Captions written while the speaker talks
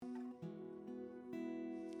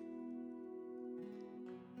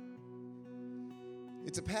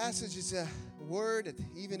It's a passage, it's a word that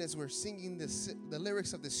even as we're singing the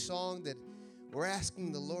lyrics of this song, that we're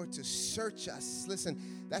asking the Lord to search us.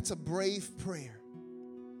 Listen, that's a brave prayer.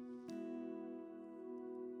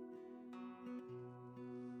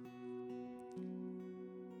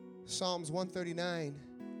 Psalms 139,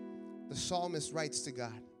 the psalmist writes to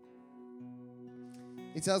God.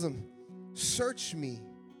 He tells him, "Search me,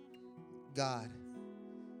 God,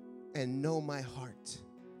 and know my heart.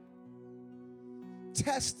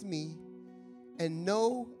 Test me and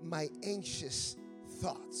know my anxious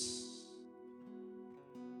thoughts.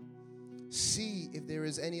 See if there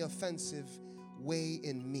is any offensive way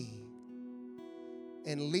in me,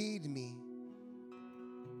 and lead me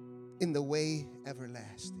in the way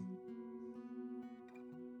everlasting."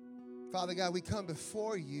 Father God, we come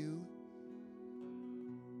before you,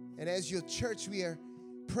 and as your church, we are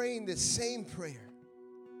praying the same prayer.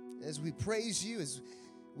 As we praise you, as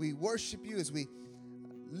we worship you, as we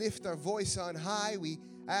lift our voice on high, we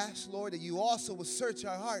ask, Lord, that you also will search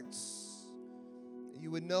our hearts, that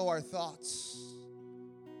you would know our thoughts.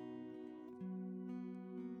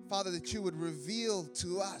 Father, that you would reveal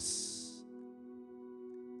to us,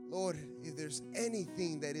 Lord, if there's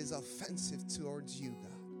anything that is offensive towards you, God.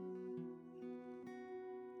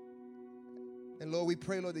 And Lord, we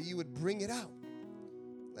pray, Lord, that you would bring it out.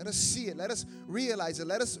 Let us see it. Let us realize it.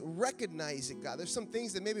 Let us recognize it, God. There's some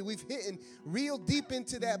things that maybe we've hidden real deep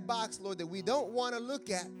into that box, Lord, that we don't want to look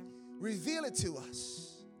at. Reveal it to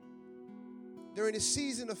us. During this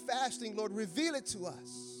season of fasting, Lord, reveal it to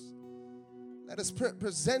us. Let us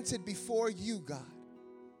present it before you, God.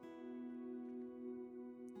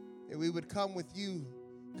 That we would come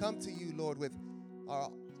to you, Lord, with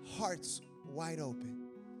our hearts wide open,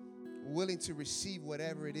 willing to receive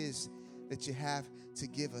whatever it is that you have to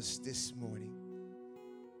give us this morning.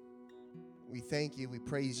 We thank you, we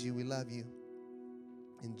praise you, we love you.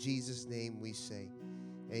 In Jesus' name we say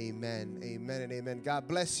amen, amen, and amen. God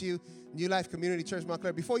bless you. New Life Community Church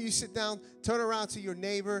Montclair. Before you sit down, turn around to your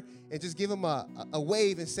neighbor and just give him a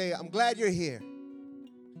wave and say, "I'm glad you're here."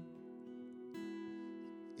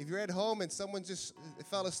 If you're at home and someone just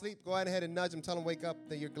fell asleep, go ahead and nudge him, tell him wake up,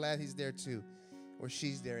 that you're glad he's there too, or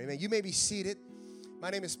she's there. Amen. You may be seated. My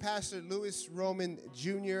name is Pastor Louis Roman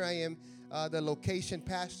Jr. I am the location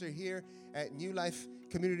pastor here at New Life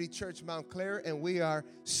Community Church Montclair, and we are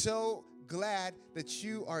so glad that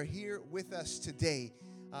you are here with us today.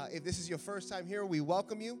 If this is your first time here, we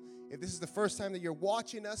welcome you. If this is the first time that you're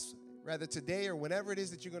watching us, rather today or whenever it is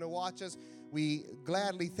that you're going to watch us, we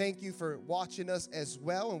gladly thank you for watching us as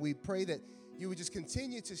well, and we pray that you would just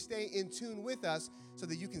continue to stay in tune with us so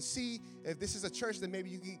that you can see if this is a church that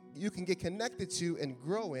maybe you can get connected to and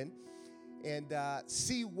grow in, and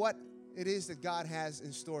see what it is that God has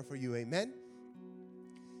in store for you. Amen.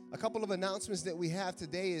 A couple of announcements that we have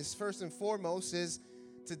today is, first and foremost, is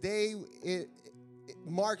today it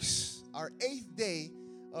marks our 8th day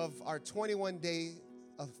of our 21-day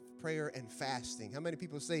of prayer and fasting. How many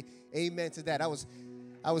people say amen to that? I was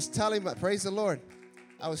telling praise the Lord.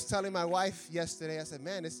 I was telling my wife yesterday, I said,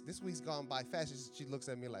 man, this week's gone by fast. She looks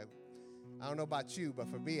at me like, I don't know about you, but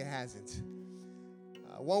for me it hasn't.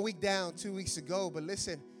 1 week down, 2 weeks ago, but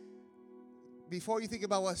listen, before you think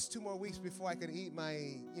about what's 2 more weeks before I can eat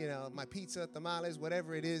my pizza, tamales,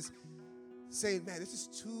 whatever it is, say, man, this is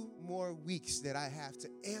 2 more weeks that I have to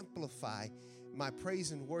amplify my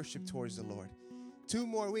praise and worship towards the Lord. 2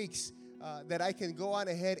 more weeks that I can go on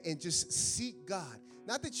ahead and just seek God.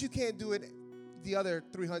 Not that you can't do it the other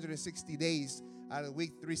 360 days out of the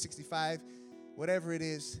week, 365, whatever it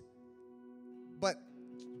is, but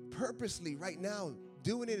purposely right now,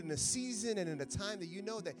 doing it in a season and in a time that you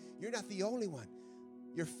know that you're not the only one.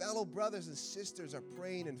 Your fellow brothers and sisters are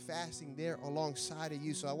praying and fasting there alongside of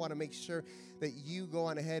you. So I want to make sure that you go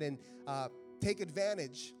on ahead and take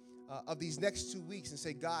advantage of these next 2 weeks and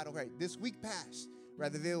say, God, all right, this week passed.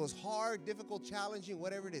 Rather if it was hard, difficult, challenging,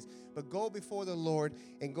 whatever it is. But go before the Lord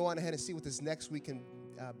and go on ahead and see what this next week can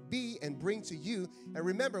be and bring to you. And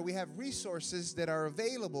remember, we have resources that are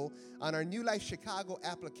available on our New Life Chicago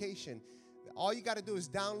application. All you got to do is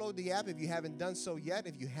download the app if you haven't done so yet.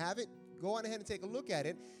 If you have it, go on ahead and take a look at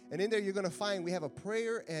it. And in there, you're going to find we have a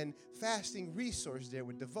prayer and fasting resource there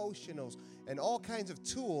with devotionals and all kinds of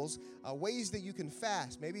tools, ways that you can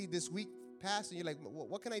fast. Maybe this week passed and you're like,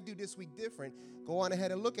 what can I do this week different? Go on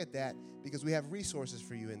ahead and look at that because we have resources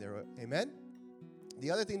for you in there. Amen? The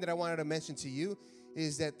other thing that I wanted to mention to you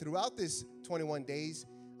is that throughout this 21 days,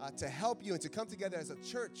 to help you and to come together as a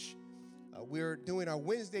church, we're doing our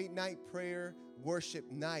Wednesday night prayer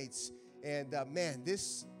worship nights. And man,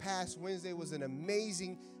 this past Wednesday was an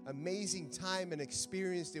amazing time and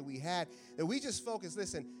experience that we had. And we just focused.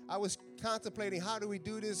 Listen, I was contemplating, how do we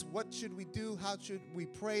do this? What should we do? How should we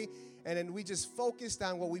pray? And then we just focused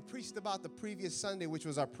on what we preached about the previous Sunday, which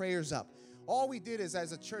was our prayers up. All we did is,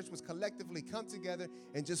 as a church, was collectively come together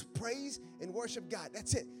and just praise and worship God.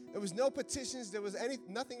 That's it. There was no petitions. There was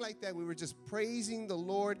nothing like that. We were just praising the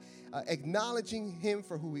Lord, acknowledging Him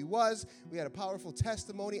for who He was. We had a powerful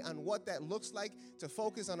testimony on what that looks like to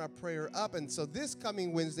focus on our prayer up. And so this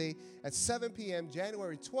coming Wednesday at 7 p.m.,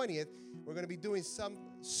 January 20th, we're going to be doing some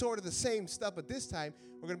sort of the same stuff, but this time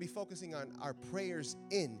we're going to be focusing on our prayers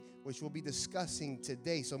in, which we'll be discussing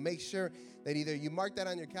today. So make sure that either you mark that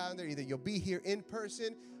on your calendar, either you'll be here in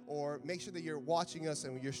person, or make sure that you're watching us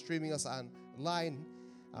and you're streaming us online.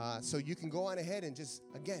 So you can go on ahead and just,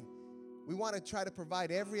 again, we want to try to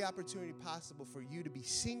provide every opportunity possible for you to be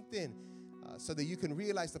synced in so that you can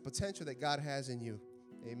realize the potential that God has in you.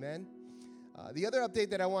 Amen. The other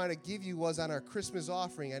update that I wanted to give you was on our Christmas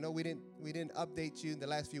offering. I know we didn't update you in the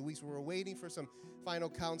last few weeks. We were waiting for some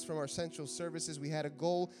final counts from our central services. We had a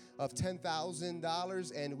goal of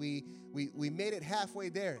 $10,000, and we made it halfway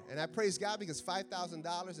there. And I praise God, because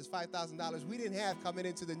 $5,000 is $5,000 we didn't have coming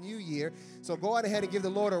into the new year. So go on ahead and give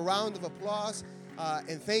the Lord a round of applause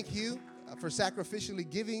and thank you for sacrificially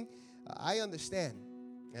giving. I understand,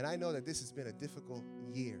 and I know that this has been a difficult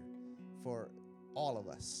year for all of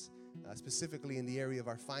us. Specifically in the area of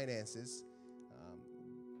our finances.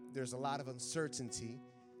 There's a lot of uncertainty,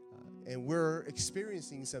 and we're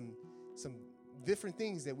experiencing some different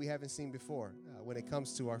things that we haven't seen before when it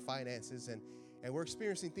comes to our finances, and we're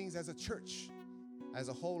experiencing things as a church as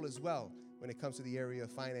a whole as well when it comes to the area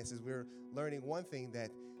of finances. We're learning one thing, that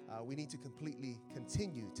we need to completely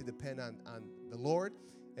continue to depend on the Lord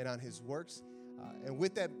and on His works. And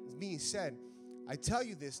with that being said, I tell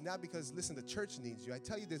you this not because, listen, the church needs you. I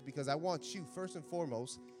tell you this because I want you, first and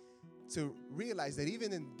foremost, to realize that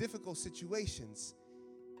even in difficult situations,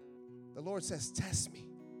 the Lord says, test me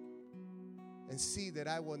and see that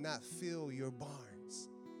I will not fill your barns.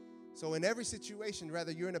 So in every situation,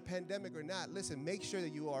 whether you're in a pandemic or not, listen, make sure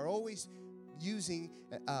that you are always using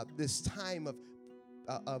this time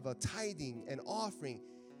of a tithing and offering.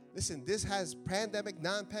 Listen, this has pandemic,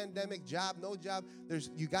 non-pandemic, job, no job.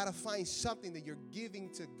 You got to find something that you're giving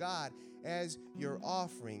to God as your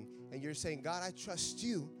offering. And you're saying, God, I trust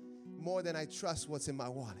you more than I trust what's in my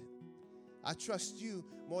wallet. I trust you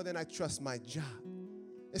more than I trust my job.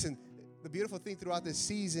 Listen, the beautiful thing throughout this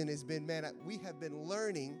season has been, man, we have been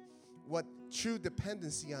learning what true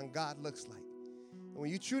dependency on God looks like. And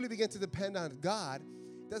when you truly begin to depend on God,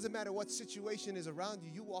 doesn't matter what situation is around you,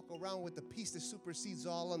 you walk around with the peace that supersedes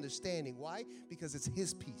all understanding. Why? Because it's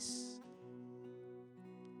His peace.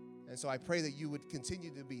 And so I pray that you would continue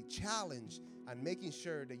to be challenged on making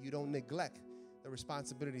sure that you don't neglect the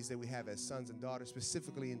responsibilities that we have as sons and daughters,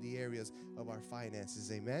 specifically in the areas of our finances.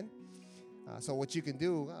 Amen? So what you can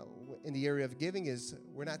do in the area of giving is,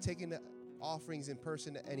 we're not taking the offerings in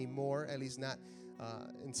person anymore, at least not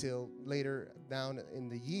until later down in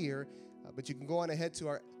the year. But you can go on ahead to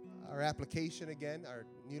our application again, our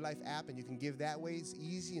New Life app, and you can give that way. It's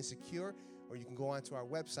easy and secure. Or you can go onto our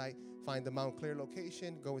website, find the Mount Clear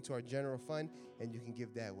location, go into our general fund, and you can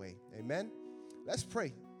give that way. Amen? Let's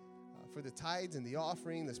pray for the tithes and the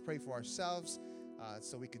offering. Let's pray for ourselves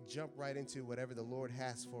so we could jump right into whatever the Lord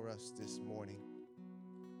has for us this morning.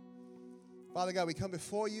 Father God, we come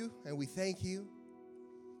before you, and we thank you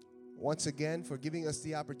once again for giving us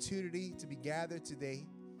the opportunity to be gathered today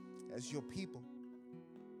as your people.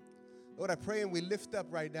 Lord, I pray and we lift up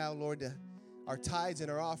right now, Lord, our tithes and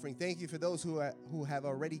our offering. Thank you for those who have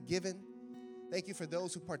already given. Thank you for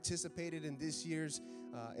those who participated in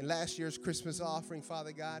in last year's Christmas offering,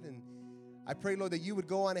 Father God. And I pray, Lord, that you would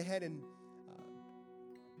go on ahead and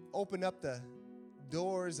open up the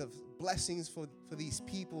doors of blessings for these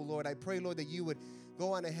people, Lord. I pray, Lord, that you would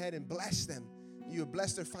go on ahead and bless them. You would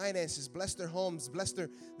bless their finances, bless their homes, bless their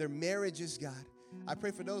marriages, God. I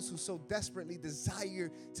pray for those who so desperately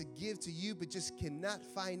desire to give to you but just cannot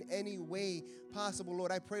find any way possible.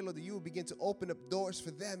 Lord, I pray, Lord, that you will begin to open up doors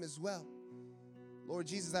for them as well. Lord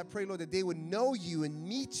Jesus, I pray, Lord, that they would know you and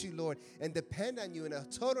meet you, Lord, and depend on you in a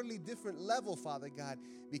totally different level, Father God,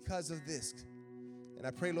 because of this. And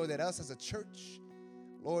I pray, Lord, that us as a church,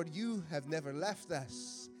 Lord, you have never left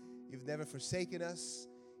us. You've never forsaken us.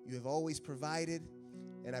 You have always provided.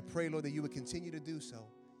 And I pray, Lord, that you would continue to do so.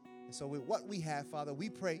 And so with what we have, Father, we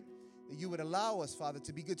pray that you would allow us, Father,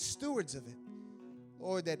 to be good stewards of it.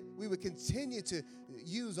 Lord, that we would continue to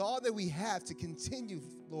use all that we have to continue,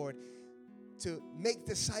 Lord, to make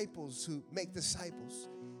disciples who make disciples.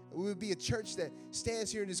 We would be a church that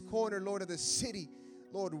stands here in this corner, Lord, of the city,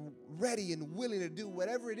 Lord, ready and willing to do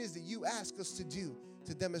whatever it is that you ask us to do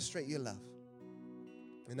to demonstrate your love.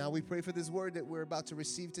 And now we pray for this word that we're about to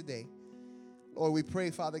receive today. Lord, we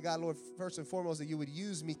pray, Father God, Lord, first and foremost, that you would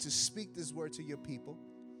use me to speak this word to your people.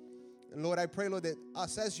 And Lord, I pray, Lord, that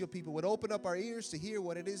us as your people would open up our ears to hear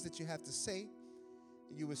what it is that you have to say.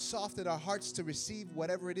 You would soften our hearts to receive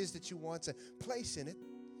whatever it is that you want to place in it.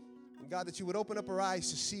 And God, that you would open up our eyes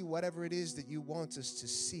to see whatever it is that you want us to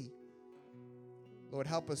see. Lord,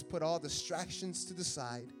 help us put all distractions to the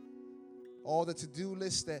side. All the to-do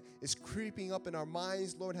list that is creeping up in our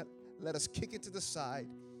minds, Lord, let us kick it to the side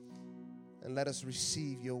and let us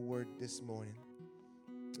receive your word this morning.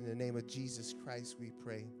 In the name of Jesus Christ, we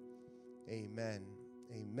pray. Amen.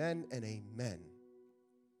 Amen and amen.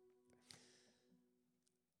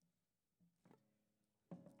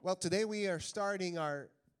 Well, today we are starting our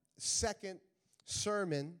second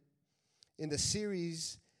sermon in the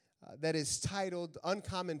series that is titled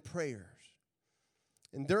Uncommon Prayers.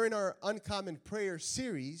 And during our Uncommon Prayer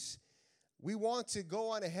series, we want to go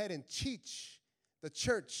on ahead and teach the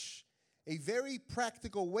church a very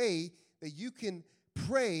practical way that you can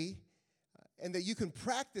pray and that you can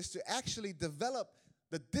practice to actually develop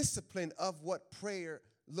the discipline of what prayer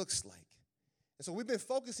looks like. And so we've been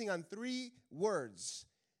focusing on 3 words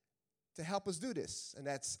to help us do this, and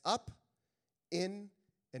that's up, in,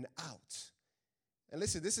 and out. And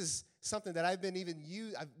listen, this is something that I've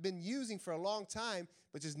been using for a long time,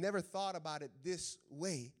 but just never thought about it this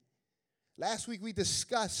way. Last week we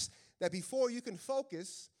discussed that before you can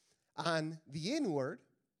focus on the inward,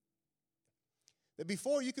 that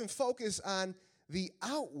before you can focus on the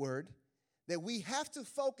outward, that we have to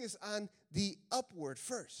focus on the upward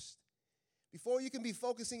first. Before you can be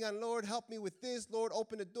focusing on, Lord, help me with this, Lord,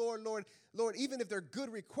 open the door, Lord, even if they're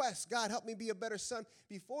good requests, God, help me be a better son.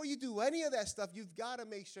 Before you do any of that stuff, you've got to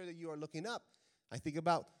make sure that you are looking up. I think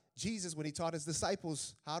about Jesus when he taught his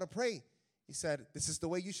disciples how to pray. He said, this is the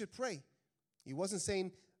way you should pray. He wasn't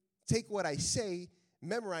saying, take what I say,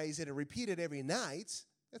 memorize it, and repeat it every night.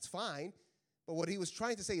 That's fine. But what he was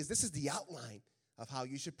trying to say is this is the outline of how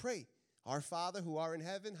you should pray. Our Father who art in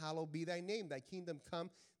heaven, hallowed be thy name. Thy kingdom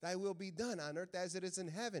come, thy will be done on earth as it is in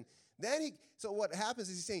heaven. So what happens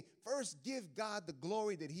is he's saying, first give God the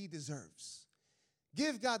glory that he deserves.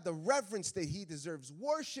 Give God the reverence that he deserves.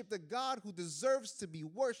 Worship the God who deserves to be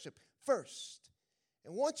worshiped first.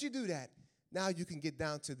 And once you do that, now you can get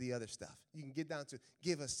down to the other stuff. You can get down to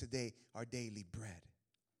give us today our daily bread.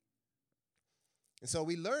 And so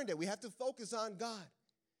we learned that we have to focus on God.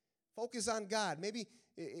 Focus on God. Maybe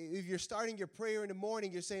if you're starting your prayer in the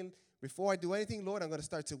morning, you're saying, before I do anything, Lord, I'm going to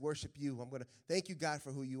start to worship you. I'm going to thank you, God,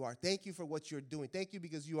 for who you are. Thank you for what you're doing. Thank you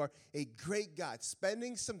because you are a great God.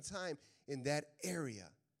 Spending some time in that area.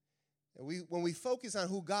 And when we focus on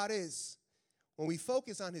who God is, when we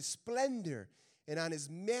focus on his splendor and on his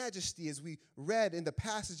majesty, as we read in the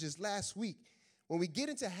passages last week, when we get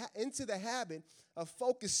into the habit of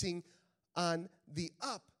focusing on the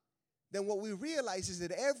up, then what we realize is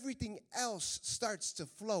that everything else starts to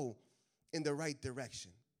flow in the right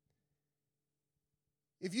direction.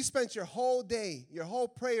 If you spent your whole day, your whole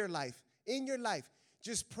prayer life, in your life,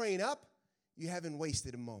 just praying up, you haven't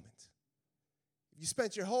wasted a moment. If you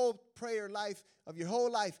spent your whole prayer life, of your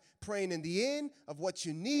whole life, praying in the in, of what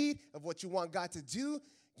you need, of what you want God to do,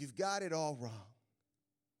 you've got it all wrong.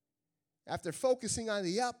 After focusing on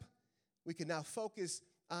the up, we can now focus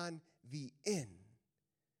on the in.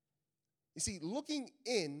 You see, looking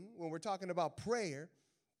in, when we're talking about prayer,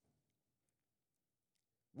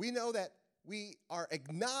 we know that we are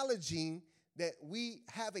acknowledging that we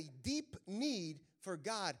have a deep need for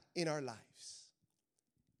God in our lives.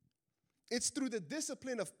 It's through the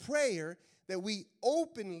discipline of prayer that we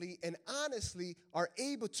openly and honestly are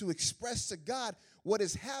able to express to God what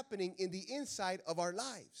is happening in the inside of our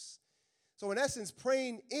lives. So in essence,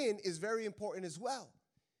 praying in is very important as well.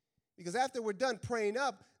 Because after we're done praying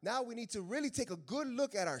up, now we need to really take a good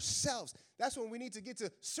look at ourselves. That's when we need to get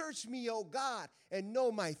to search me, O God, and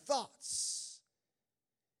know my thoughts.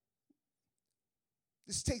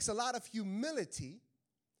 This takes a lot of humility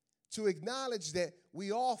to acknowledge that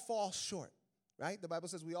we all fall short, right? The Bible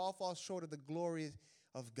says we all fall short of the glory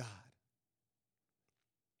of God.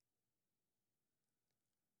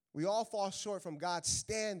 We all fall short from God's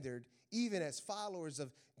standard, even as followers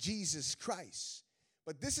of Jesus Christ.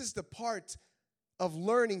 But this is the part of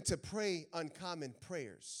learning to pray uncommon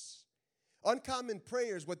prayers. Uncommon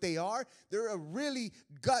prayers, what they are, they're a really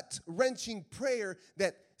gut-wrenching prayer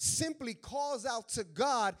that simply calls out to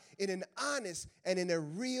God in an honest and in a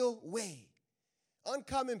real way.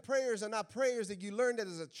 Uncommon prayers are not prayers that you learned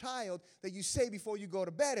as a child that you say before you go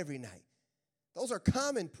to bed every night. Those are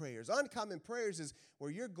common prayers. Uncommon prayers is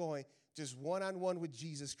where you're going just one-on-one with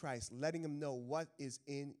Jesus Christ, letting him know what is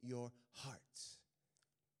in your heart.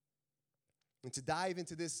 And to dive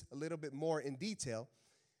into this a little bit more in detail,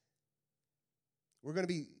 we're going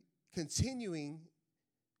to be continuing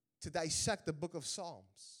to dissect the book of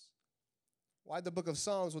Psalms. Why the book of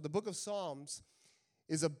Psalms? Well, the book of Psalms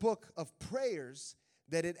is a book of prayers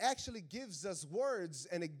that it actually gives us words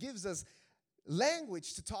and it gives us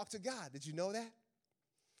language to talk to God. Did you know that?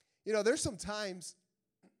 You know, there's some times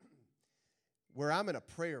where I'm in a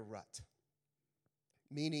prayer rut,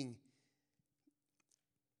 meaning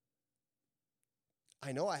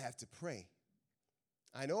I know I have to pray.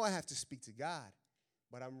 I know I have to speak to God,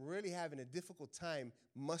 but I'm really having a difficult time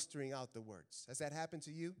mustering out the words. Has that happened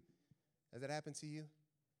to you? Has that happened to you?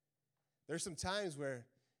 There's some times where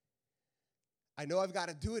I know I've got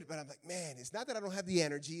to do it, but I'm like, man, it's not that I don't have the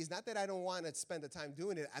energy. It's not that I don't want to spend the time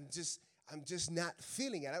doing it. I'm just not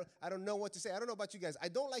feeling it. I don't know what to say. I don't know about you guys. I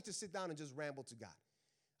don't like to sit down and just ramble to God.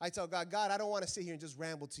 I tell God, I don't want to sit here and just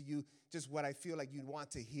ramble to you just what I feel like you'd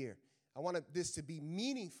want to hear. I want this to be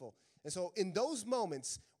meaningful. And so in those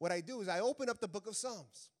moments, what I do is I open up the book of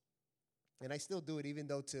Psalms. And I still do it even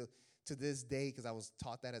though to this day, because I was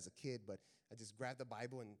taught that as a kid, but I just grab the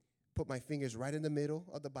Bible and put my fingers right in the middle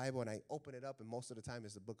of the Bible and I open it up, and most of the time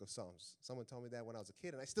it's the book of Psalms. Someone told me that when I was a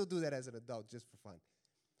kid, and I still do that as an adult just for fun.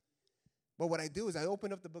 But what I do is I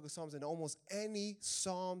open up the book of Psalms, and almost any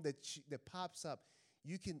psalm that pops up,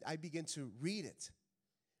 I begin to read it.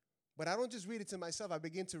 But I don't just read it to myself. I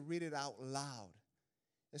begin to read it out loud.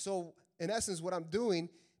 And so, in essence, what I'm doing,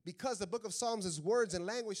 because the book of Psalms is words and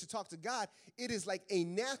language to talk to God, it is like a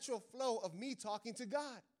natural flow of me talking to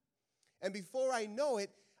God. And before I know it,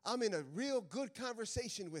 I'm in a real good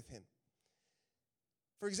conversation with him.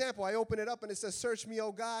 For example, I open it up and it says, "Search me,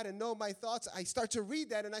 O God, and know my thoughts." I start to read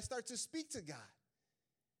that and I start to speak to God.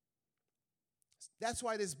 That's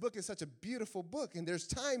why this book is such a beautiful book. And there's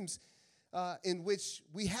times in which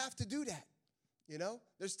we have to do that. You know,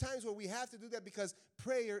 there's times where we have to do that because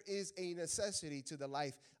prayer is a necessity to the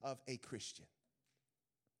life of a Christian.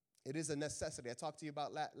 It is a necessity. I talked to you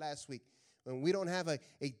about last week. When we don't have a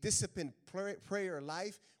disciplined prayer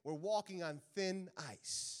life, we're walking on thin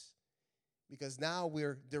ice. Because now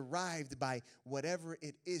we're derived by whatever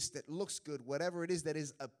it is that looks good, whatever it is that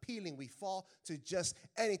is appealing. We fall to just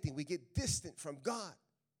anything. We get distant from God.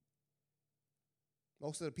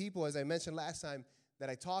 Most of the people, as I mentioned last time, that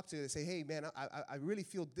I talk to, they say, "Hey, man, I really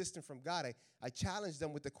feel distant from God." I challenge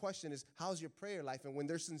them with the question is, how's your prayer life? And when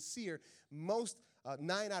they're sincere, most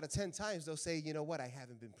 9 out of 10 times they'll say, "You know what, I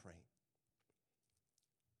haven't been praying."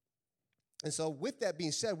 And so with that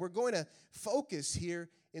being said, we're going to focus here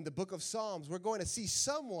in the book of Psalms. We're going to see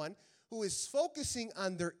someone who is focusing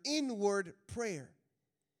on their inward prayer.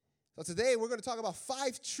 So today we're going to talk about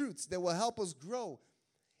 5 truths that will help us grow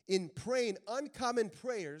in praying uncommon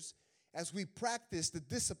prayers as we practice the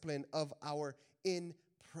discipline of our in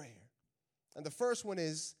prayer. And the first one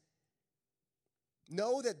is,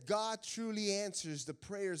 know that God truly answers the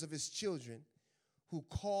prayers of his children who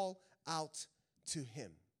call out to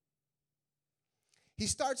him. He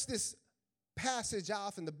starts this passage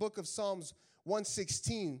off in the book of Psalms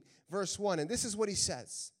 116, verse 1, and this is what he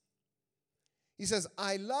says. He says,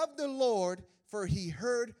 "I love the Lord, for he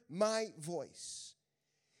heard my voice.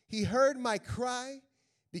 He heard my cry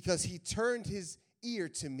because he turned his ear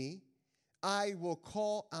to me. I will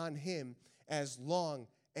call on him as long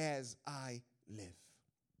as I live."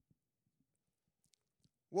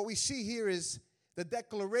 What we see here is the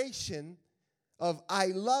declaration of "I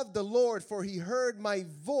love the Lord, for he heard my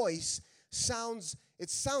voice." It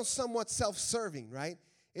sounds somewhat self-serving, right?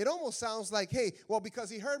 It almost sounds like, hey, well, because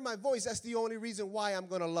he heard my voice, that's the only reason why I'm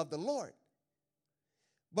going to love the Lord.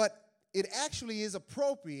 But it actually is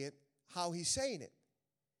appropriate how he's saying it.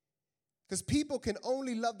 Because people can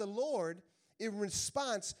only love the Lord in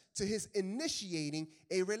response to his initiating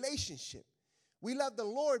a relationship. We love the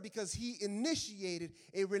Lord because he initiated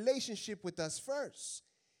a relationship with us first.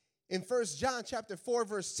 In 1 John chapter 4,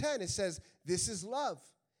 verse 10, it says, "This is love.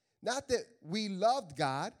 Not that we loved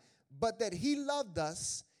God, but that he loved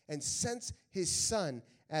us and sent his son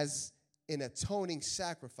as an atoning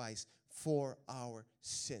sacrifice for our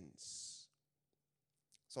sins."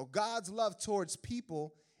 So God's love towards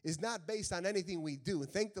people is not based on anything we do.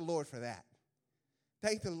 And thank the Lord for that.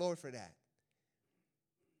 Thank the Lord for that.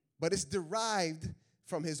 But it's derived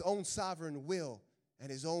from his own sovereign will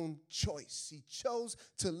and his own choice. He chose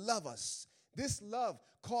to love us. This love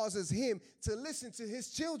causes him to listen to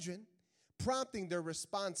his children, prompting their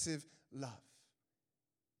responsive love.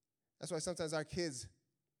 That's why sometimes our kids,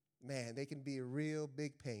 man, they can be a real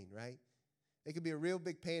big pain, right? They can be a real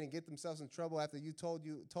big pain and get themselves in trouble after you told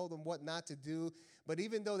them what not to do. But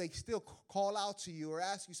even though they still call out to you or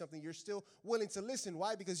ask you something, you're still willing to listen.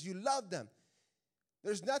 Why? Because you love them.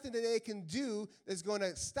 There's nothing that they can do that's going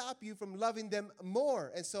to stop you from loving them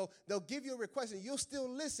more. And so they'll give you a request, and you'll still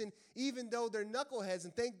listen even though they're knuckleheads.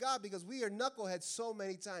 And thank God, because we are knuckleheads so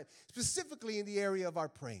many times, specifically in the area of our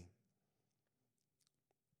praying.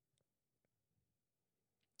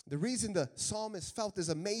 The reason the psalmist felt this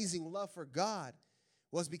amazing love for God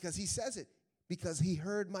was because he says it, because he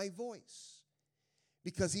heard my voice,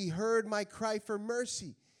 because he heard my cry for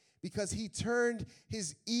mercy, because he turned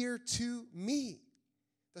his ear to me.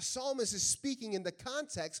 The psalmist is speaking in the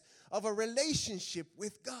context of a relationship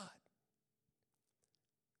with God.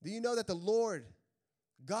 Do you know that the Lord,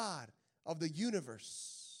 God of the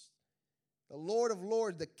universe, the Lord of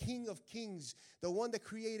lords, the King of kings, the one that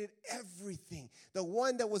created everything, the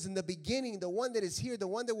one that was in the beginning, the one that is here, the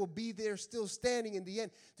one that will be there still standing in the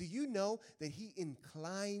end. Do you know that he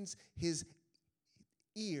inclines his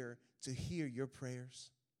ear to hear your prayers?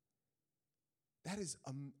 That is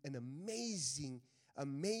an amazing,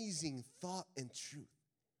 amazing thought and truth.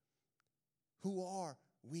 Who are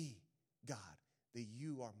we, God, that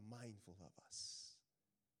you are mindful of us?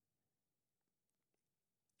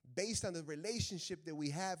 Based on the relationship that we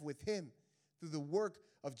have with him through the work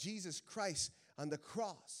of Jesus Christ on the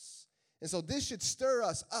cross. And so this should stir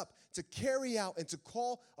us up to carry out and to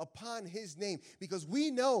call upon his name, because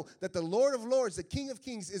we know that the Lord of lords, the King of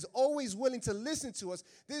kings, is always willing to listen to us.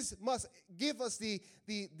 This must give us the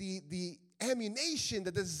ammunition,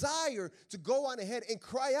 the desire to go on ahead and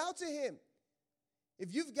cry out to him.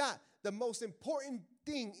 If you've got the most important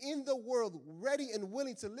thing in the world ready and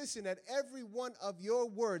willing to listen at every one of your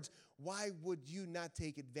words, why would you not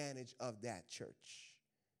take advantage of that, church?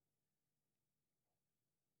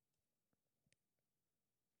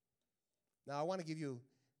 Now, I want to give you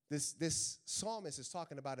this psalmist is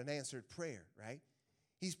talking about an answered prayer, right?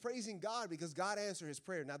 He's praising God because God answered his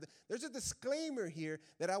prayer. Now, there's a disclaimer here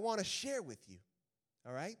that I want to share with you,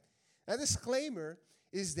 all right? That disclaimer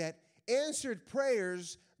is that answered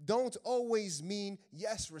prayers don't always mean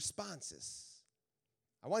yes responses.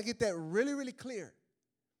 I want to get that really, really clear,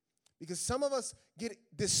 because some of us get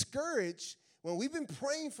discouraged when we've been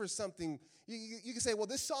praying for something. You can say, well,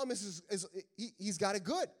 this psalmist he's got it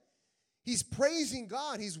good. He's praising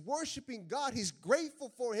God. He's worshiping God. He's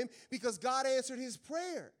grateful for him because God answered his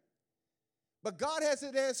prayer. But God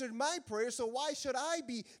hasn't answered my prayer, so why should I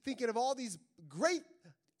be thinking of all these great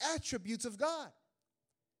attributes of God?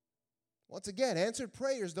 Once again, answered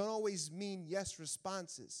prayers don't always mean yes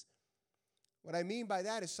responses. What I mean by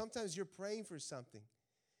that is sometimes you're praying for something,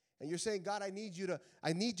 and you're saying, God, I need you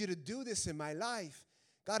to do this in my life.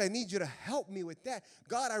 God, I need you to help me with that.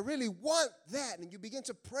 God, I really want that. And you begin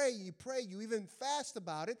to pray, you even fast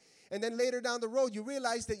about it. And then later down the road, you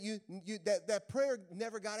realize that that prayer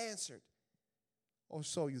never got answered. Or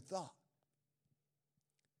so you thought.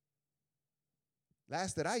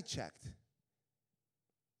 Last that I checked,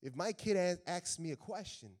 if my kid asks me a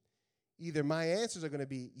question, either my answers are going to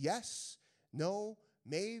be yes, no,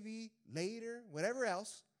 maybe, later, whatever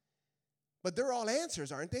else. But they're all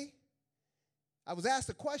answers, aren't they? I was asked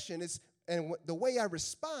a question, and the way I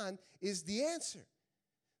respond is the answer.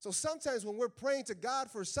 So sometimes when we're praying to God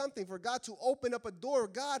for something, for God to open up a door,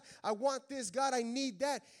 God, I want this, God, I need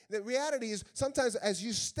that. The reality is sometimes as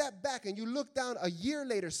you step back and you look down a year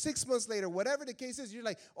later, 6 months later, whatever the case is, you're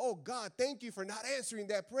like, oh, God, thank you for not answering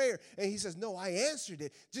that prayer. And he says, no, I answered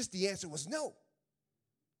it. Just the answer was no.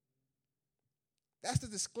 That's the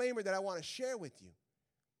disclaimer that I want to share with you.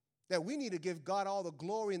 That we need to give God all the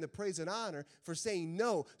glory and the praise and honor for saying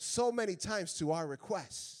no so many times to our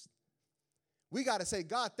requests. We got to say,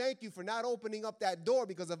 God, thank you for not opening up that door,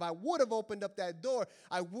 because if I would have opened up that door,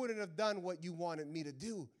 I wouldn't have done what you wanted me to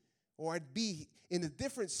do, or I'd be in a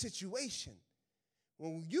different situation.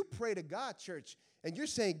 When you pray to God, church, and you're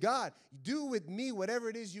saying, God, do with me whatever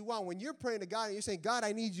it is you want. When you're praying to God and you're saying, God,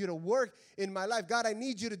 I need you to work in my life. God, I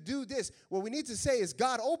need you to do this. What we need to say is,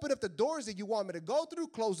 God, open up the doors that you want me to go through.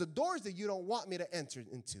 Close the doors that you don't want me to enter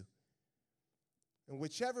into. And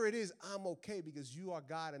whichever it is, I'm okay, because you are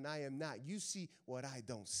God and I am not. You see what I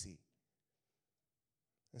don't see.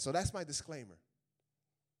 And so that's my disclaimer,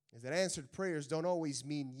 is that answered prayers don't always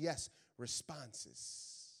mean yes responses.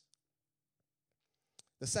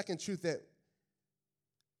 The second truth that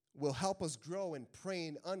will help us grow in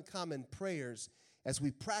praying uncommon prayers as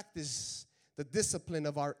we practice the discipline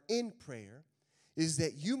of our in prayer is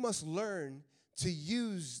that you must learn to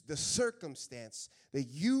use the circumstance that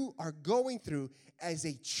you are going through as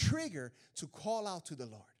a trigger to call out to the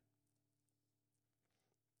Lord.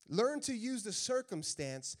 Learn to use the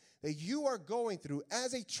circumstance that you are going through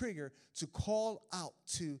as a trigger to call out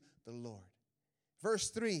to the Lord. Verse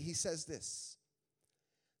 3, he says this: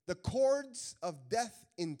 the cords of death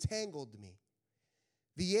entangled me.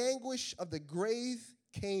 The anguish of the grave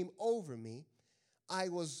came over me. I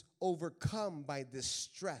was overcome by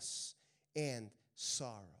distress and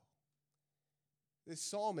sorrow. This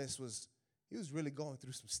psalmist was really going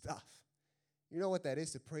through some stuff. You know what that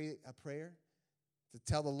is, to pray a prayer? To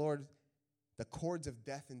tell the Lord, the cords of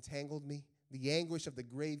death entangled me. The anguish of the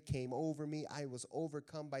grave came over me. I was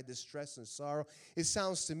overcome by distress and sorrow. It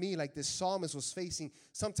sounds to me like this psalmist was facing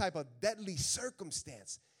some type of deadly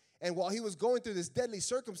circumstance. And while he was going through this deadly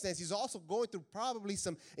circumstance, he's also going through probably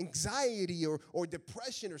some anxiety or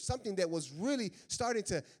depression or something that was really starting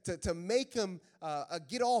to make him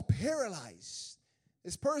get all paralyzed.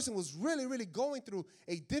 This person was really, really going through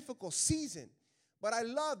a difficult season. But I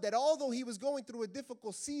love that although he was going through a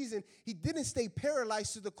difficult season, he didn't stay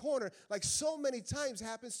paralyzed to the corner like so many times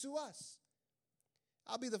happens to us.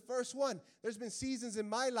 I'll be the first one. There's been seasons in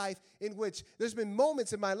my life in which, there's been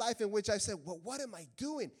moments in my life in which I said, well, what am I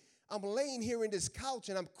doing? I'm laying here in this couch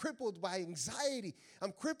and I'm crippled by anxiety.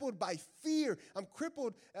 I'm crippled by fear. I'm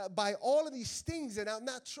crippled by all of these things, and I'm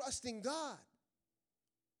not trusting God.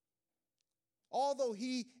 Although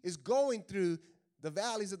he is going through the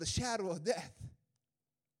valleys of the shadow of death.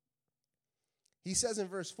 He says in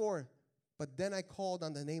verse 4, but then I called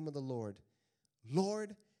on the name of the Lord.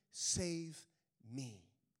 Lord, save me.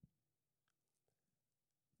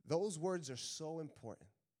 Those words are so important.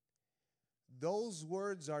 Those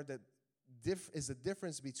words are the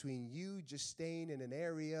difference between you just staying in an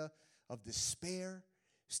area of despair,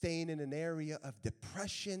 staying in an area of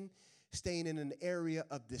depression, staying in an area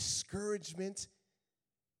of discouragement.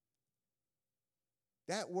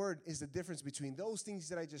 That word is the difference between those things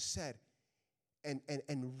that I just said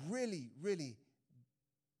and really, really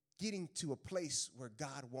getting to a place where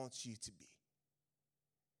God wants you to be.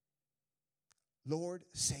 Lord,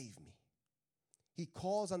 save me. He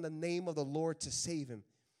calls on the name of the Lord to save him.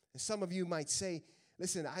 And some of you might say,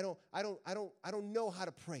 listen, I don't know how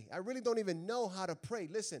to pray. I really don't even know how to pray.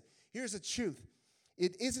 Listen, here's the truth.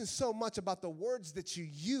 It isn't so much about the words that you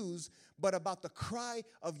use, but about the cry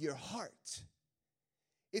of your heart.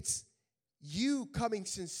 It's you coming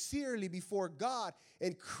sincerely before God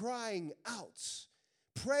and crying out.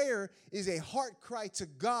 Prayer is a heart cry to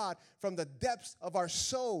God from the depths of our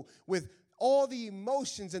soul, with all the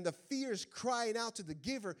emotions and the fears crying out to the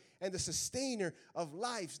giver and the sustainer of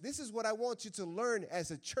life. This is what I want you to learn as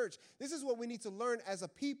a church. This is what we need to learn as a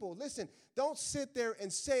people. Listen, don't sit there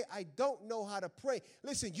and say, I don't know how to pray.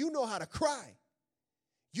 Listen, you know how to cry.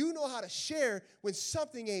 You know how to share when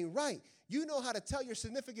something ain't right. You know how to tell your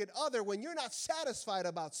significant other when you're not satisfied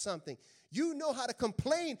about something. You know how to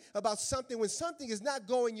complain about something when something is not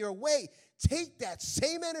going your way. Take that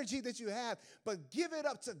same energy that you have, but give it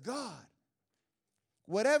up to God.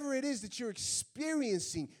 Whatever it is that you're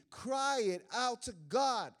experiencing, cry it out to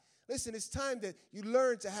God. Listen, it's time that you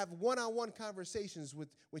learn to have one-on-one conversations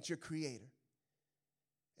with your Creator.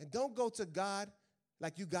 And don't go to God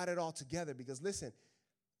like you got it all together, because, listen,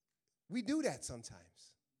 we do that sometimes.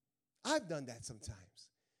 I've done that sometimes.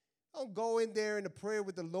 Don't go in there in a prayer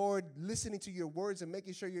with the Lord, listening to your words and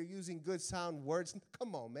making sure you're using good, sound words.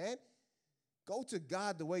 Come on, man. Go to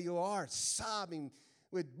God the way you are, sobbing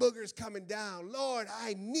with boogers coming down. Lord,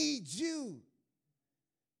 I need you.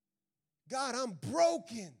 God, I'm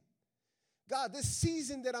broken. God, this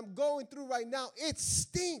season that I'm going through right now, it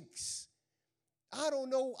stinks. I don't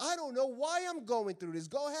know why I'm going through this.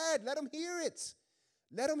 Go ahead, let them hear it.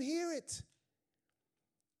 Let them hear it.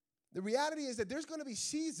 The reality is that there's going to be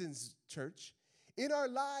seasons, church, in our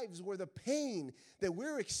lives where the pain that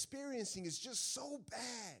we're experiencing is just so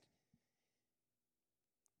bad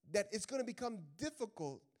that it's going to become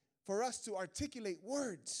difficult for us to articulate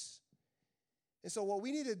words. And so what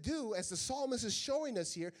we need to do, as the psalmist is showing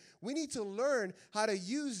us here, we need to learn how to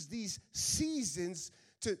use these seasons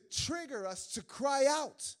to trigger us to cry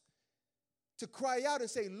out and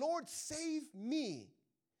say, Lord, save me.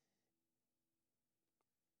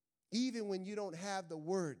 Even when you don't have the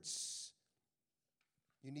words,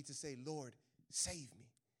 you need to say, Lord, save me.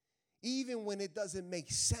 Even when it doesn't make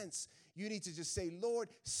sense, you need to just say, Lord,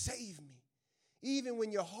 save me. Even when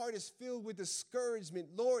your heart is filled with discouragement,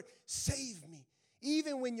 Lord, save me.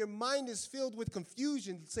 Even when your mind is filled with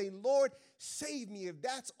confusion, say, Lord, save me. If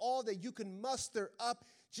that's all that you can muster up,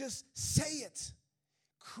 just say it.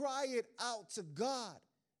 Cry it out to God.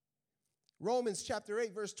 Romans chapter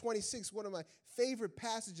 8, verse 26, one of my favorite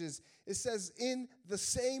passages. It says, in the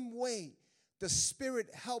same way, the Spirit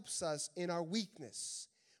helps us in our weakness.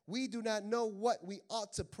 We do not know what we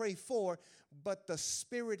ought to pray for, but the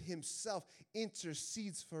Spirit himself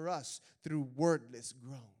intercedes for us through wordless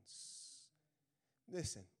groans.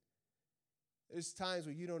 Listen, there's times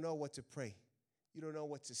where you don't know what to pray. You don't know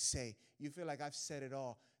what to say. You feel like I've said it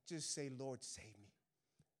all. Just say, Lord, save me.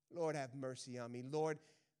 Lord, have mercy on me. Lord,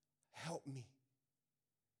 help me.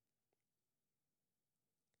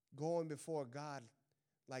 Going before God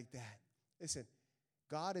like that. Listen,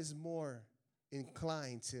 God is more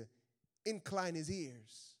inclined to incline his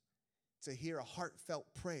ears to hear a heartfelt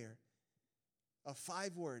prayer of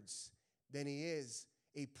 5 words than he is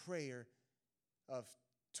a prayer of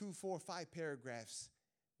 2, 4, 5 paragraphs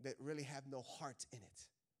that really have no heart in it.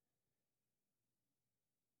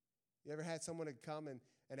 You ever had someone to come and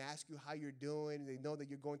ask you how you're doing? They know that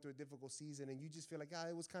you're going through a difficult season, and you just feel like,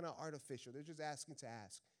 it was kind of artificial. They're just asking to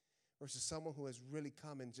ask. Versus someone who has really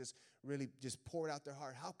come and just really just poured out their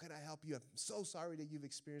heart. How can I help you? I'm so sorry that you've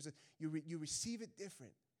experienced it. You receive it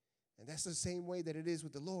different. And that's the same way that it is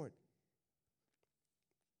with the Lord.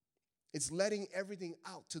 It's letting everything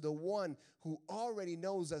out to the one who already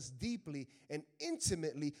knows us deeply and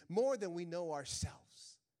intimately more than we know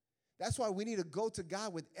ourselves. That's why we need to go to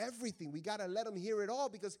God with everything. We got to let him hear it all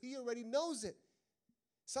because he already knows it.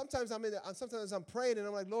 Sometimes I'm praying and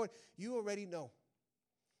I'm like, Lord, you already know.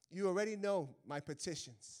 You already know my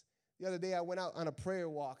petitions. The other day I went out on a prayer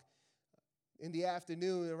walk in the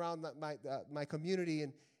afternoon around my community,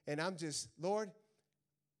 and I'm just, Lord,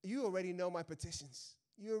 you already know my petitions.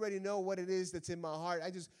 You already know what it is that's in my heart.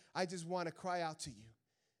 I just want to cry out to you.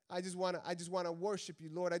 I just want to worship you,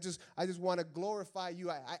 Lord. I just want to glorify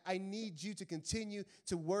you. I need you to continue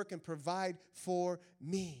to work and provide for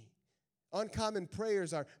me. Uncommon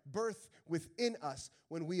prayers are birthed within us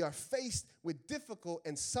when we are faced with difficult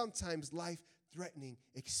and sometimes life-threatening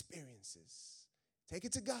experiences. Take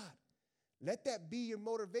it to God. Let that be your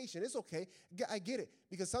motivation. It's okay. I get it.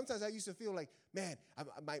 Because sometimes I used to feel like, man,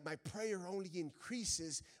 my prayer only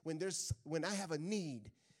increases when I have a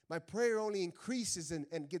need. My prayer only increases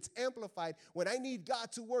and gets amplified when I need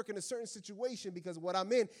God to work in a certain situation because what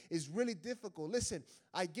I'm in is really difficult. Listen,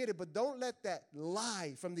 I get it, but don't let that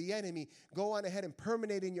lie from the enemy go on ahead and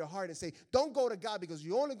permeate in your heart and say, don't go to God because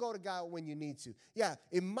you only go to God when you need to. Yeah,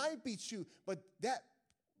 it might be true, but that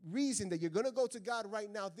reason that you're going to go to God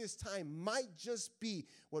right now this time might just be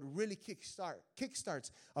what really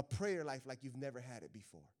kickstarts a prayer life like you've never had it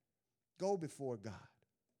before. Go before God.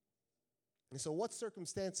 And so what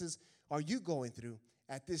circumstances are you going through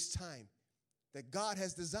at this time that God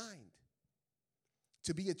has designed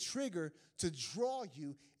to be a trigger to draw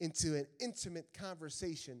you into an intimate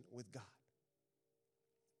conversation with God?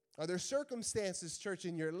 Are there circumstances, church,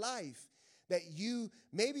 in your life that you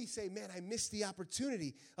maybe say, man, I missed the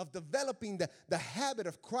opportunity of developing the habit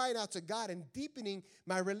of crying out to God and deepening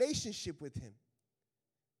my relationship with him?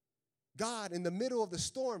 God, in the middle of the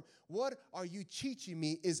storm, what are you teaching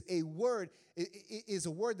me is a word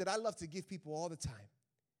that I love to give people all the time.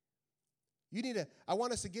 I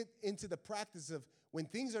want us to get into the practice of when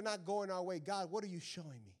things are not going our way, God, what are you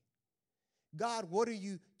showing me? God, what are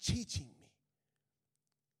you teaching me?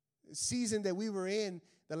 The season that we were in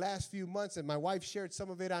the last few months, and my wife shared some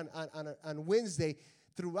of it on Wednesday,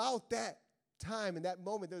 throughout that time and that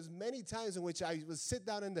moment, there's many times in which I would sit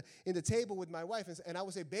down in the table with my wife and I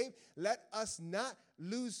would say, babe, let us not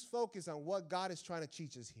lose focus on what God is trying to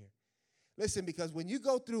teach us here. Listen, because when you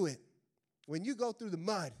go through it, when you go through the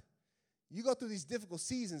mud, you go through these difficult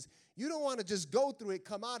seasons, you don't want to just go through it,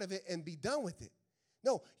 come out of it, and be done with it.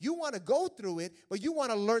 No, you want to go through it, but you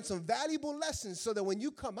want to learn some valuable lessons so that when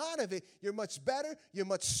you come out of it, you're much better, you're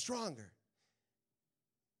much stronger,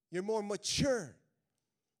 you're more mature.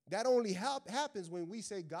 That only happens when we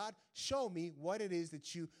say, God, show me what it is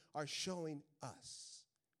that you are showing us.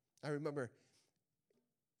 I remember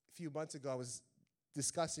a few months ago, I was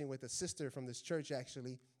discussing with a sister from this church,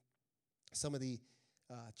 actually, some of the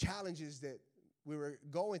challenges that we were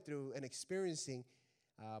going through and experiencing.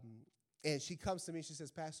 And she comes to me, she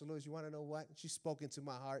says, Pastor Lewis, you want to know what? She spoke into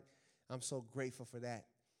my heart. I'm so grateful for that.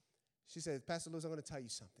 She said, Pastor Lewis, I'm going to tell you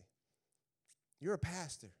something. You're a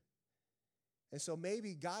pastor. And so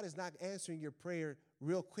maybe God is not answering your prayer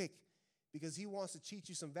real quick because he wants to teach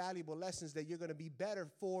you some valuable lessons that you're going to be better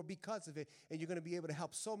for because of it, and you're going to be able to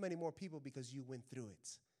help so many more people because you went through it.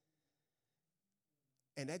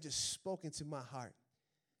 And that just spoke into my heart.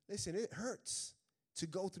 Listen, it hurts to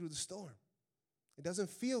go through the storm. It doesn't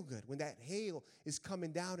feel good when that hail is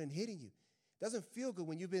coming down and hitting you. Doesn't feel good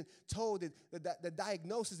when you've been told that the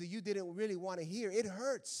diagnosis that you didn't really want to hear. It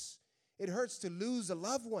hurts. It hurts to lose a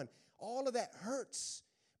loved one. All of that hurts.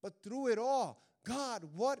 But through it all, God,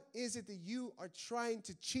 what is it that you are trying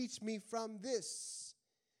to teach me from this?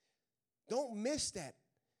 Don't miss that.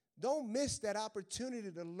 Don't miss that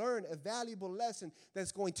opportunity to learn a valuable lesson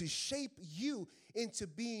that's going to shape you into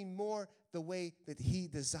being more the way that he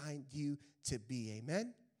designed you to be.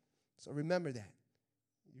 Amen? So remember that.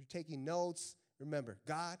 You're taking notes. Remember,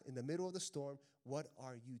 God, in the middle of the storm, what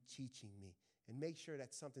are you teaching me? And make sure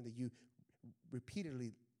that's something that you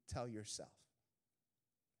repeatedly tell yourself.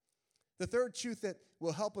 The third truth that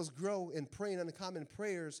will help us grow in praying uncommon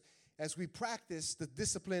prayers as we practice the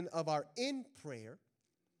discipline of our in prayer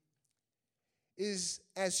is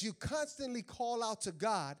as you constantly call out to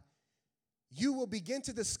God, you will begin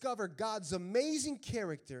to discover God's amazing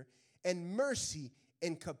character and mercy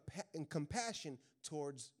and compassion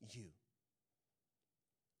towards you.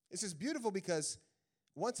 This is beautiful because,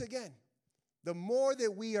 once again, the more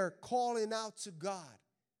that we are calling out to God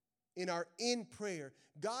in our in prayer,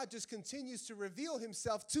 God just continues to reveal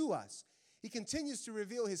himself to us. He continues to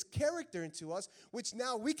reveal his character into us, which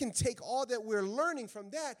now we can take all that we're learning from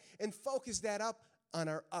that and focus that up on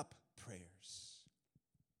our up prayers.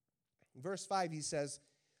 In verse 5, he says,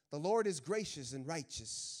 "The Lord is gracious and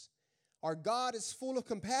righteous. Our God is full of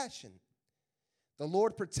compassion. The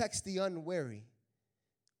Lord protects the unwary.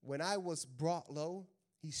 When I was brought low,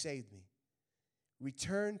 he saved me.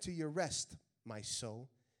 Return to your rest, my soul,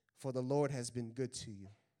 for the Lord has been good to you.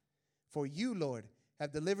 For you, Lord,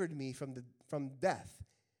 have delivered me from death,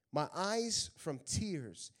 my eyes from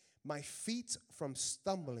tears, my feet from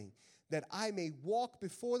stumbling, that I may walk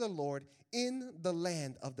before the Lord in the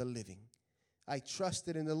land of the living. I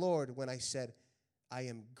trusted in the Lord when I said, I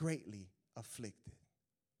am greatly afflicted."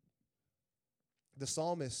 The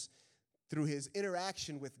psalmist, through his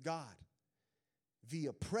interaction with God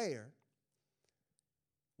via prayer,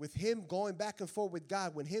 with him going back and forth with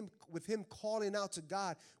God, with him calling out to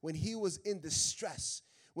God when he was in distress,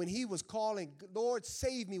 when he was calling, "Lord,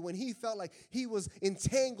 save me," when he felt like he was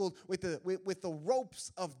entangled with the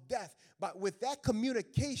ropes of death. But with that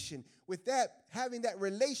communication, with that having that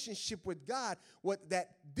relationship with God, what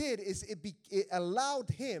that did is it allowed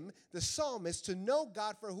him, the psalmist, to know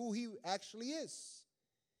God for who he actually is.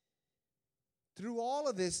 Through all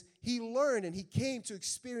of this, he learned and he came to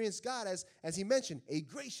experience God as he mentioned, a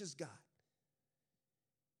gracious God.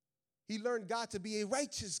 He learned God to be a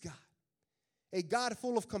righteous God, a God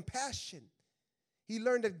full of compassion. He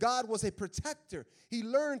learned that God was a protector. He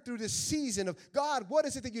learned through this season of, God, what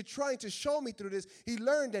is it that you're trying to show me through this? He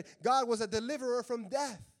learned that God was a deliverer from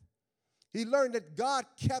death. He learned that God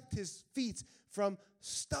kept his feet from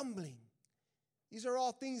stumbling. These are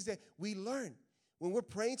all things that we learn. When we're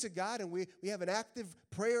praying to God and we have an active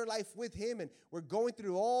prayer life with him and we're going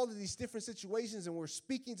through all of these different situations and we're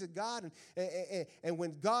speaking to God and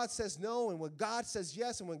when God says no and when God says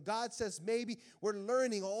yes and when God says maybe, we're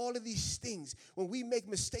learning all of these things. When we make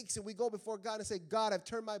mistakes and we go before God and say, "God, I've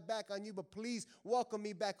turned my back on you, but please welcome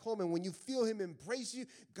me back home." And when you feel him embrace you,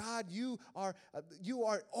 "God, you are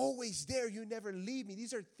always there. You never leave me."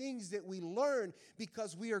 These are things that we learn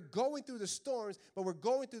because we are going through the storms, but we're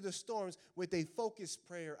going through the storms with a focused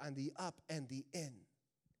prayer on the up and the in.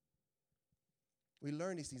 We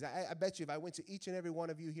learn these things. I bet you if I went to each and every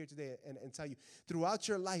one of you here today and tell you, throughout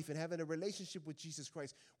your life and having a relationship with Jesus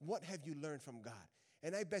Christ, what have you learned from God?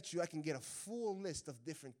 And I bet you I can get a full list of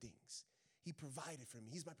different things. He provided for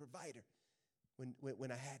me. He's my provider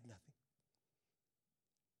when I had nothing.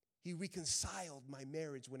 He reconciled my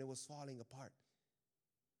marriage when it was falling apart.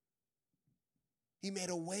 He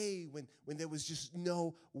made a way when there was just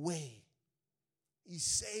no way. He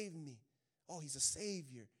saved me. Oh, he's a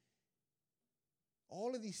savior.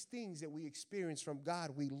 All of these things that we experience from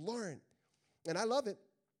God, we learn. And I love it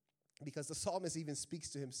because the psalmist even speaks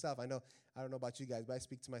to himself. I don't know about you guys, but I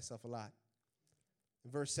speak to myself a lot.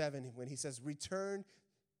 In verse 7, when he says, "Return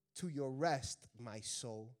to your rest, my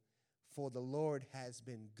soul, for the Lord has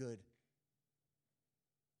been good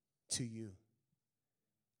to you."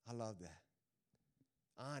 I love that.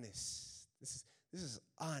 Honest. This is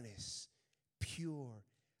honest, pure,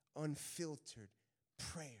 unfiltered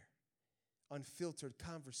prayer. Unfiltered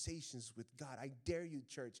conversations with God. I dare you,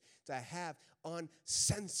 church, to have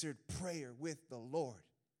uncensored prayer with the Lord.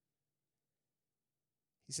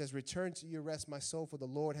 He says, "Return to your rest, my soul, for the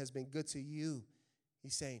Lord has been good to you."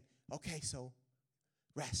 He's saying, okay, so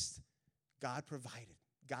rest. God provided.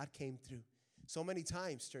 God came through. So many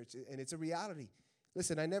times, church, and it's a reality.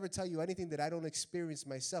 Listen, I never tell you anything that I don't experience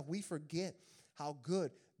myself. We forget how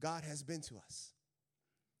good God has been to us.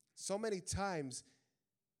 So many times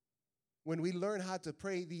when we learn how to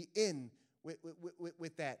pray the in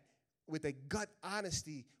with a gut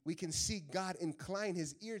honesty, we can see God incline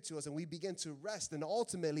his ear to us and we begin to rest. And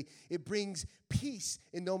ultimately, it brings peace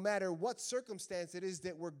in no matter what circumstance it is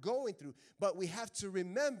that we're going through. But we have to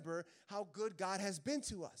remember how good God has been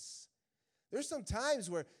to us. There's some times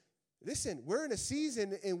where, listen, we're in a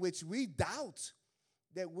season in which we doubt,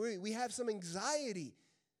 that we have some anxiety,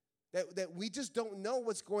 that we just don't know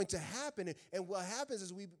what's going to happen. And what happens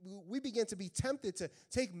is we begin to be tempted to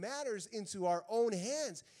take matters into our own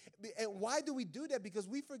hands. And why do we do that? Because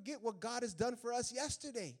we forget what God has done for us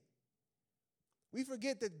yesterday. We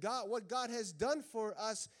forget that what God has done for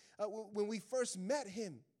us when we first met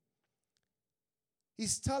him.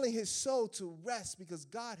 He's telling his soul to rest because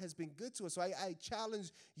God has been good to us. So I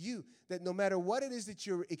challenge you that no matter what it is that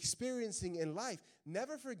you're experiencing in life,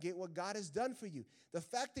 never forget what God has done for you. The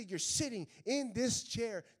fact that you're sitting in this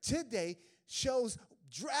chair today shows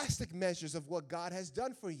drastic measures of what God has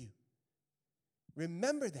done for you.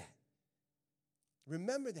 Remember that.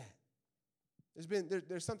 Remember that.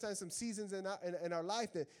 There's sometimes some seasons in our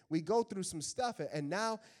life that we go through some stuff, and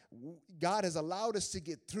now God has allowed us to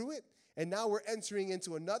get through it. And now we're entering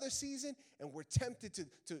into another season, and we're tempted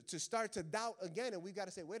to start to doubt again. And we've got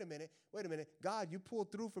to say, wait a minute. God, you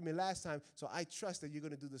pulled through for me last time, so I trust that you're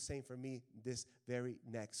going to do the same for me this very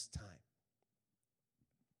next time.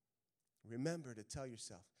 Remember to tell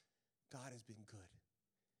yourself, God has been good,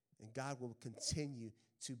 and God will continue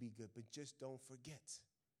to be good. But just don't forget.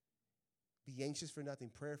 Be anxious for nothing,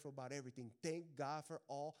 prayerful about everything. Thank God for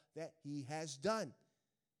all that he has done,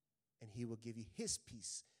 and he will give you his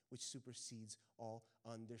peace, which supersedes all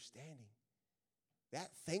understanding. That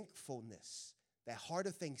thankfulness, that heart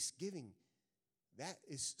of thanksgiving, that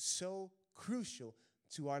is so crucial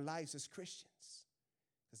to our lives as Christians,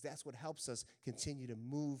 because that's what helps us continue to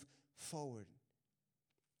move forward.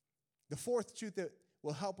 The fourth truth that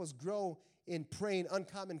will help us grow in praying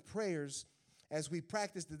uncommon prayers as we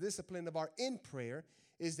practice the discipline of our in prayer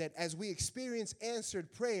is that as we experience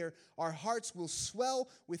answered prayer, our hearts will swell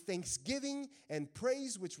with thanksgiving and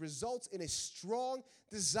praise, which results in a strong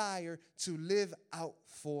desire to live out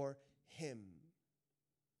for him.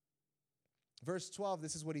 Verse 12,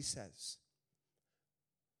 this is what he says.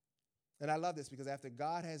 And I love this because after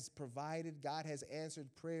God has provided, God has answered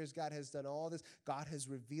prayers, God has done all this, God has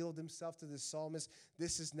revealed himself to the psalmist,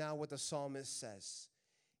 this is now what the psalmist says.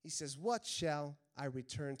 He says, "What shall I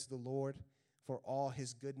return to the Lord for all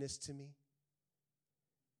his goodness to me?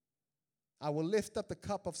 I will lift up the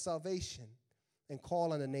cup of salvation and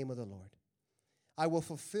call on the name of the Lord. I will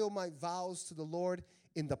fulfill my vows to the Lord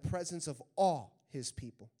in the presence of all his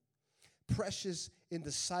people. Precious in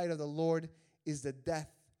the sight of the Lord is the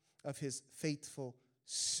death of his faithful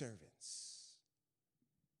servants."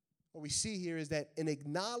 What we see here is that in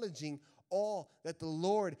acknowledging all that the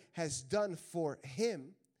Lord has done for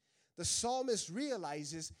him, the psalmist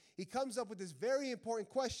realizes, he comes up with this very important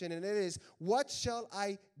question, and it is, what shall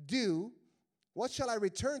I do? What shall I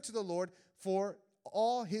return to the Lord for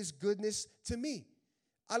all his goodness to me?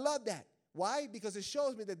 I love that. Why? Because it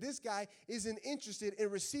shows me that this guy isn't interested in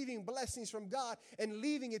receiving blessings from God and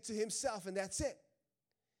leaving it to himself, and that's it.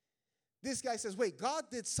 This guy says, wait, God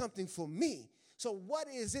did something for me. So what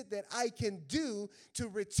is it that I can do to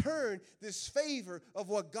return this favor of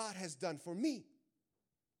what God has done for me?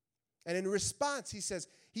 And in response, he says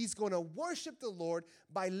he's going to worship the Lord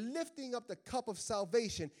by lifting up the cup of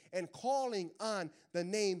salvation and calling on the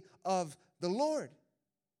name of the Lord.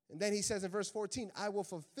 And then he says in verse 14, I will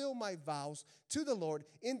fulfill my vows to the Lord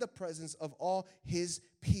in the presence of all his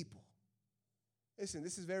people. Listen,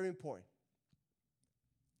 this is very important.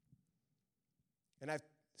 And I've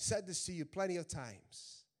said this to you plenty of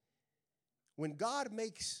times. When God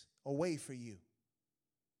makes a way for you,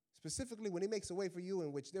 specifically when he makes a way for you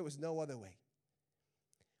in which there was no other way.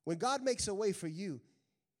 When God makes a way for you,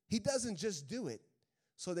 he doesn't just do it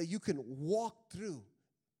so that you can walk through,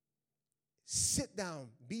 sit down,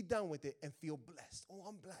 be done with it, and feel blessed. Oh,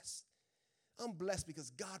 I'm blessed. I'm blessed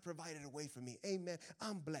because God provided a way for me. Amen.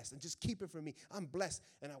 I'm blessed. And just keep it for me. I'm blessed.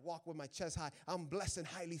 And I walk with my chest high. I'm blessed and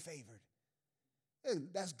highly favored. Hey,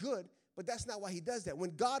 that's good. But that's not why he does that.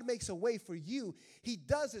 When God makes a way for you, he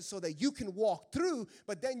does it so that you can walk through,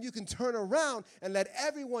 but then you can turn around and let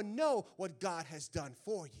everyone know what God has done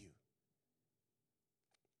for you.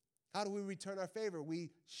 How do we return our favor?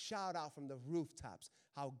 We shout out from the rooftops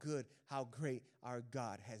how good, how great our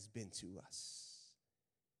God has been to us.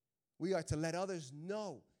 We are to let others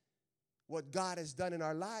know what God has done in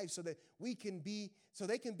our lives so that they can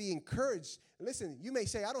be encouraged. Listen, you may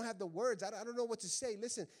say, I don't have the words. I don't know what to say.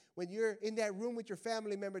 Listen, when you're in that room with your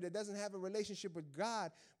family member that doesn't have a relationship with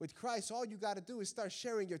God, with Christ, all you got to do is start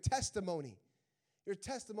sharing your testimony. Your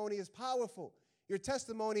testimony is powerful. Your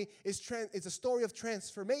testimony is a story of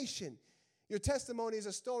transformation. Your testimony is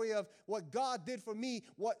a story of what God did for me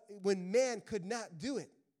when man could not do it.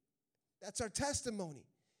 That's our testimony.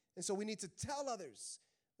 And so we need to tell others.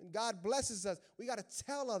 When God blesses us, we got to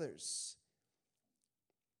tell others.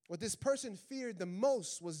 What this person feared the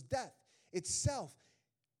most was death itself.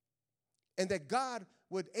 And that God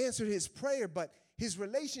would answer his prayer, but his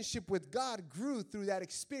relationship with God grew through that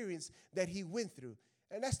experience that he went through.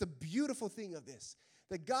 And that's the beautiful thing of this.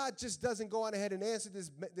 That God just doesn't go on ahead and answer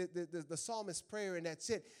the psalmist's prayer and that's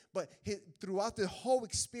it. But throughout the whole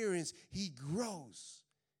experience, he grows.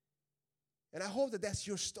 And I hope that that's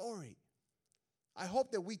your story. I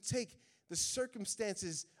hope that we take the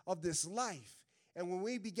circumstances of this life, and when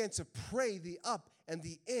we begin to pray the up and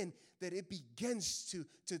the in, that it begins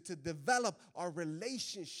to develop our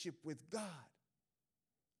relationship with God.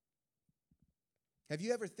 Have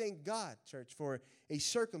you ever thanked God, church, for a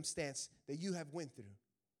circumstance that you have went through?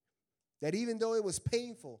 That even though it was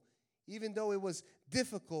painful, even though it was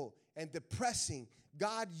difficult and depressing,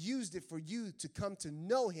 God used it for you to come to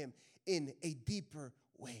know him in a deeper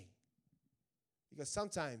way. Because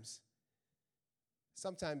sometimes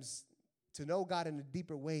to know God in a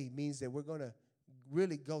deeper way means that we're going to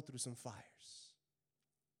really go through some fires.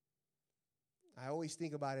 I always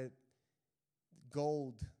think about it,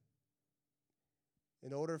 gold.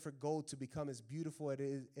 In order for gold to become as beautiful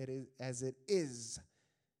as it is,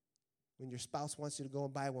 when your spouse wants you to go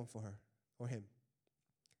and buy one for her or him,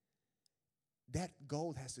 that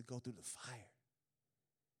gold has to go through the fire.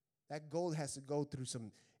 That gold has to go through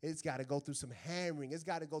it's got to go through some hammering. It's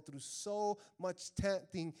got to go through so much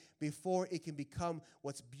testing before it can become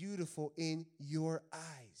what's beautiful in your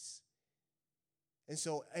eyes. And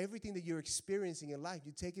so everything that you're experiencing in life,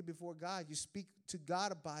 you take it before God. You speak to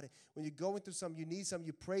God about it. When you're going through something, you need something,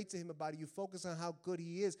 you pray to him about it. You focus on how good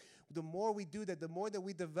he is. The more we do that, the more that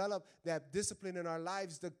we develop that discipline in our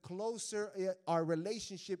lives, the closer our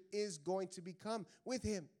relationship is going to become with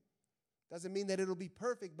him. Doesn't mean that it'll be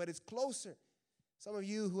perfect, but it's closer. Some of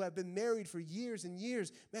you who have been married for years and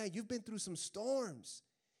years, man, you've been through some storms.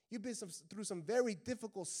 You've been through some very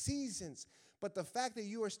difficult seasons. But the fact that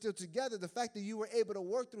you are still together, the fact that you were able to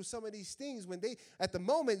work through some of these things when at the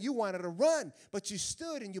moment you wanted to run, but you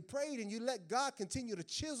stood and you prayed and you let God continue to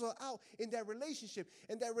chisel out in that relationship.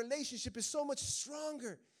 And that relationship is so much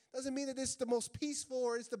stronger. Doesn't mean that it's the most peaceful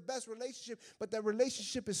or it's the best relationship, but that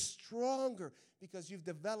relationship is stronger because you've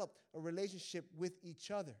developed a relationship with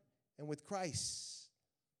each other and with Christ.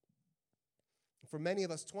 For many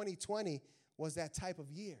of us, 2020 was that type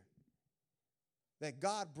of year. That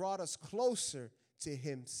God brought us closer to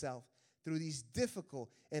himself through these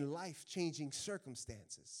difficult and life-changing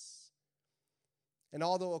circumstances. And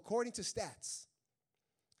although according to stats,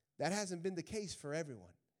 that hasn't been the case for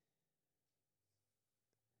everyone.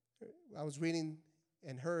 I was reading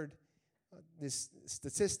and heard this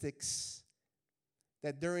statistics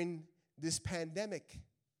that during this pandemic,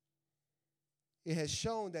 it has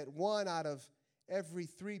shown that 1 out of every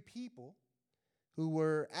 3 people who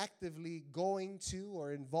were actively going to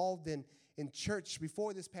or involved in church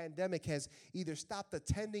before this pandemic has either stopped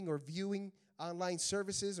attending or viewing online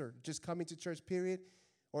services or just coming to church, period,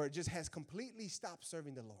 or it just has completely stopped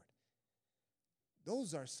serving the Lord.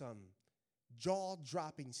 Those are some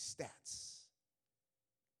jaw-dropping stats.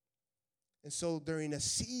 And so during a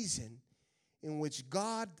season in which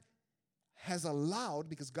God has allowed,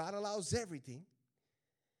 because God allows everything,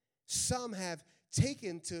 some have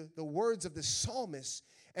taken to the words of the psalmist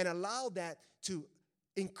and allowed that to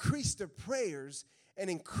increase their prayers and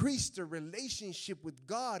increase their relationship with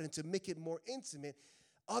God and to make it more intimate.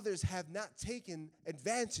 Others have not taken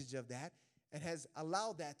advantage of that and has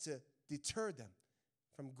allowed that to deter them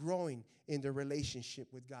from growing in their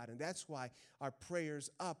relationship with God. And that's why our prayers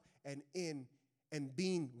up and in and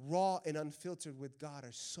being raw and unfiltered with God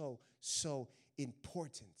are so, so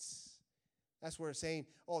important. That's where it's saying,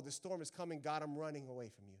 oh, the storm is coming, God, I'm running away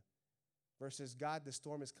from you. Versus, God, the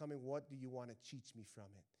storm is coming, what do you want to teach me from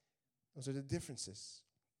it? Those are the differences.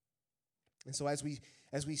 And so as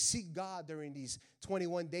we seek God during these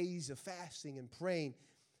 21 days of fasting and praying,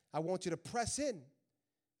 I want you to press in.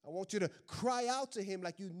 I want you to cry out to him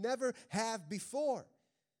like you never have before.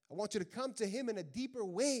 I want you to come to him in a deeper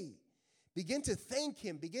way. Begin to thank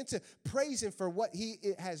him. Begin to praise him for what he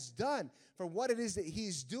has done, for what it is that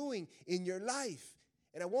he's doing in your life.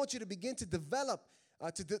 And I want you to begin to develop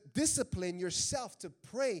to discipline yourself to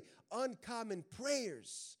pray uncommon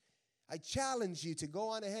prayers. I challenge you to go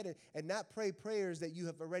on ahead and not pray prayers that you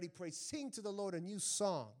have already prayed. Sing to the Lord a new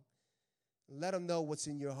song. Let him know what's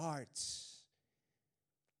in your heart.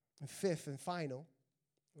 And fifth and final,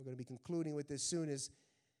 we're going to be concluding with this soon, is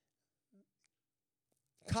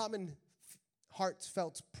common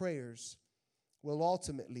heartfelt prayers will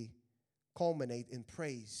ultimately culminate in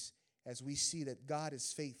praise as we see that God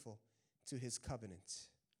is faithful to his covenant.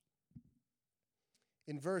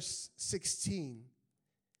 In verse 16,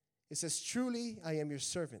 it says, "Truly I am your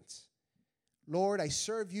servant. Lord, I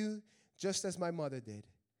serve you just as my mother did.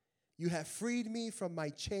 You have freed me from my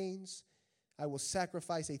chains. I will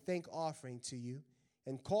sacrifice a thank offering to you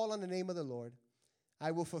and call on the name of the Lord.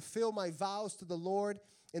 I will fulfill my vows to the Lord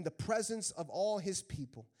in the presence of all his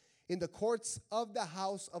people. In the courts of the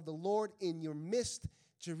house of the Lord, in your midst,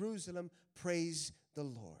 Jerusalem, praise the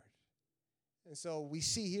Lord." And so we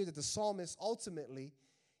see here that the psalmist ultimately,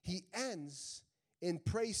 he ends in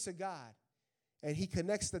praise to God, and he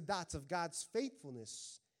connects the dots of God's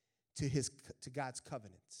faithfulness to God's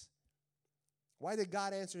covenant. Why did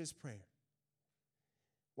God answer his prayer?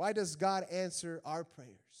 Why does God answer our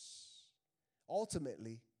prayers?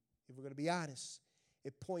 Ultimately, if we're going to be honest,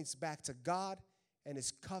 it points back to God and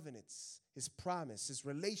his covenants, his promise, his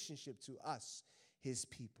relationship to us, his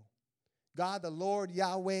people. God, the Lord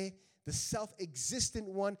Yahweh, the self-existent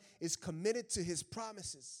one, is committed to his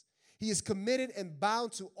promises. He is committed and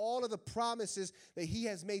bound to all of the promises that he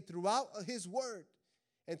has made throughout his word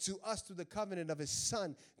and to us through the covenant of his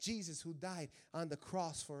son, Jesus, who died on the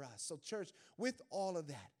cross for us. So, church, with all of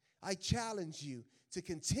that, I challenge you to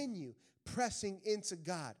continue pressing into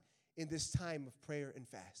God in this time of prayer and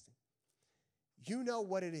fasting. You know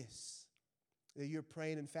what it is that you're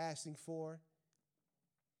praying and fasting for,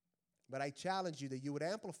 but I challenge you that you would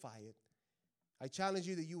amplify it. I challenge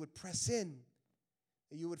you that you would press in,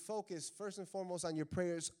 that you would focus first and foremost on your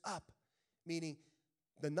prayers up, meaning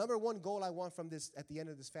the number one goal I want from this at the end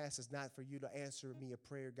of this fast is not for you to answer me a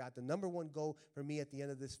prayer, God. The number one goal for me at the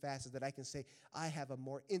end of this fast is that I can say I have a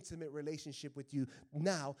more intimate relationship with you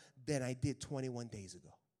now than I did 21 days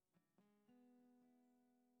ago.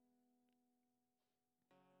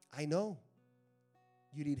 I know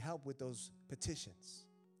you need help with those petitions.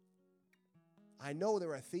 I know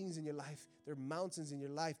there are things in your life, there are mountains in your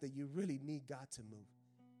life that you really need God to move.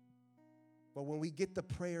 But when we get the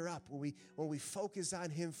prayer up, when we focus on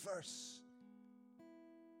him first,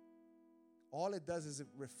 all it does is it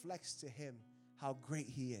reflects to him how great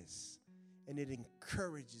he is. And it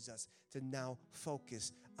encourages us to now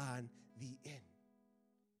focus on the end.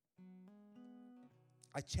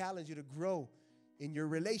 I challenge you to grow in your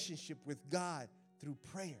relationship with God through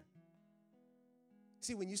prayer.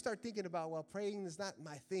 See, when you start thinking about, well, praying is not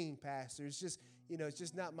my thing, Pastor. It's just, it's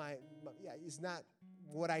just not it's not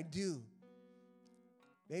what I do.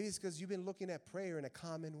 Maybe it's because you've been looking at prayer in a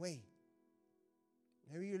common way.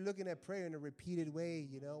 Maybe you're looking at prayer in a repeated way,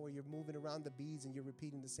 where you're moving around the beads and you're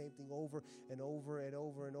repeating the same thing over and over and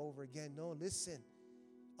over and over again. No, listen.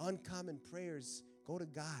 Uncommon prayers, go to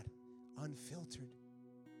God unfiltered.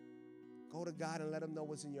 Go to God and let him know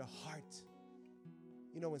what's in your heart.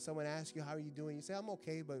 When someone asks you, how are you doing? You say, I'm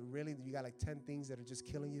okay, but really you got like 10 things that are just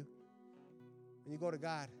killing you. When you go to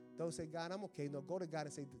God, don't say, God, I'm okay. No, go to God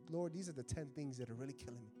and say, Lord, these are the 10 things that are really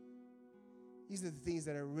killing me. These are the things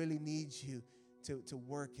that I really need you to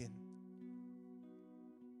work in.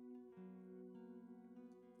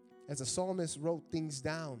 As the psalmist wrote things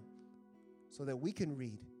down so that we can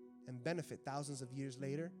read and benefit thousands of years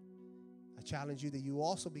later, I challenge you that you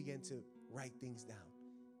also begin to write things down.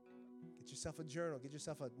 Get yourself a journal. Get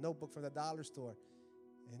yourself a notebook from the dollar store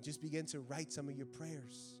and just begin to write some of your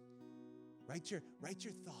prayers. Write your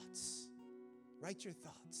thoughts. Write your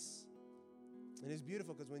thoughts. And it's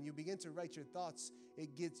beautiful because when you begin to write your thoughts,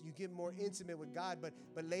 you get more intimate with God.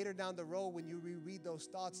 But later down the road, when you reread those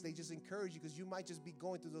thoughts, they just encourage you because you might just be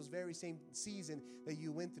going through those very same season that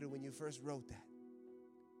you went through when you first wrote that.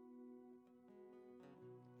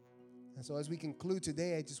 And so as we conclude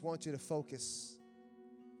today, I just want you to focus.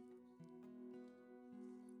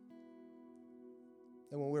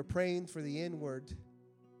 And when we're praying for the inward,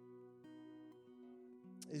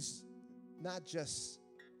 is not just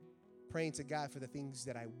praying to God for the things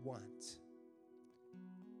that I want.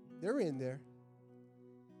 They're in there.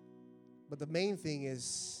 But the main thing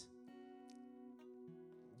is,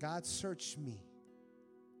 God, search me.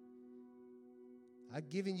 I've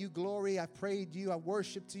given you glory. I've prayed you. I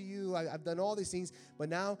worshiped to you. I've done all these things. But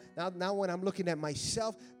now when I'm looking at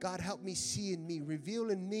myself, God, help me see in me.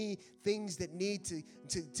 Reveal in me things that need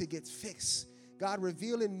to get fixed. God,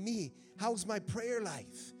 reveal in me, how's my prayer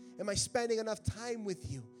life? Am I spending enough time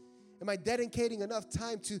with you? Am I dedicating enough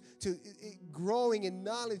time to growing in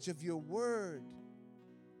knowledge of your word?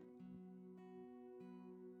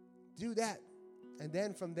 Do that. And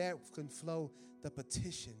then from there can flow the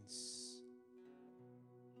petitions.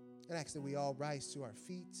 And ask that we all rise to our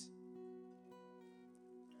feet.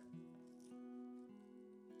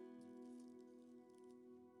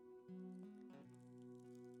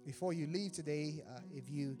 Before you leave today, if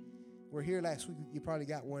you were here last week, you probably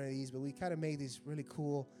got one of these, but we kind of made these really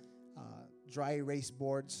cool dry erase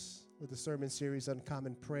boards with the sermon series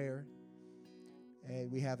Uncommon Prayer.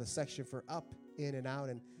 And we have a section for up, in, and out.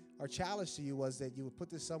 And our challenge to you was that you would put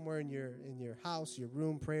this somewhere in your house, your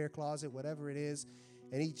room, prayer closet, whatever it is.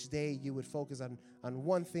 And each day you would focus on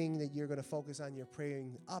one thing that you're going to focus on your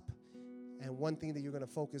praying up, and one thing that you're going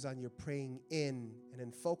to focus on your praying in, and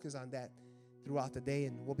then focus on that throughout the day.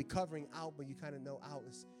 And we'll be covering out, but you kind of know out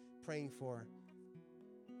is praying for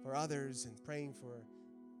others and praying for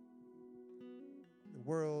the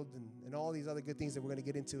world and all these other good things that we're going to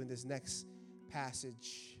get into in this next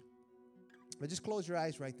passage. But just close your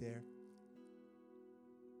eyes right there.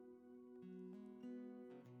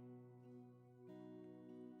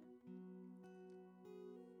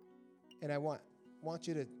 And I want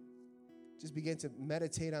you to just begin to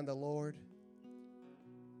meditate on the Lord.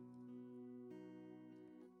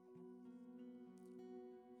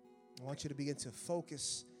 I want you to begin to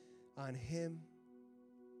focus on Him.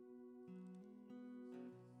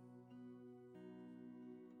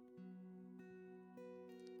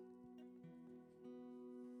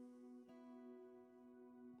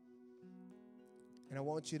 And I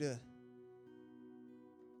want you to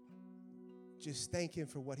just thank Him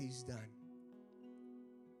for what He's done.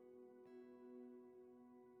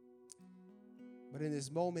 But in this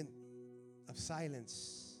moment of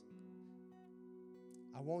silence,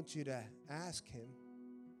 I want you to ask Him.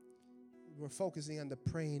 We're focusing on the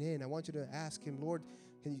praying in. I want you to ask Him, Lord,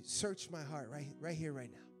 can you search my heart right here,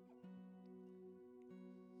 right now?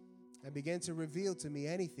 And begin to reveal to me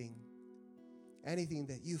anything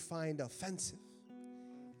that you find offensive.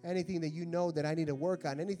 Anything that you know that I need to work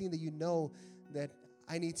on. Anything that you know that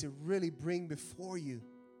I need to really bring before you.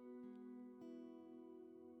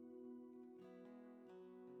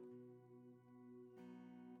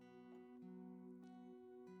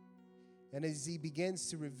 And as He begins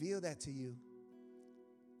to reveal that to you,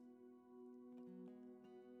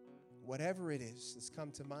 whatever it is that's come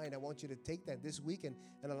to mind, I want you to take that this week and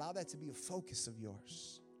allow that to be a focus of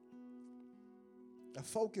yours. A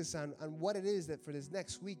focus on what it is that for this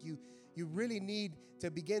next week you really need to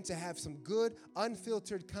begin to have some good,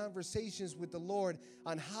 unfiltered conversations with the Lord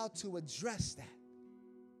on how to address that.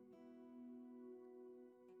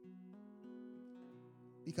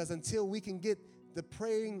 Because until we can get the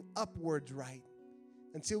praying upward right,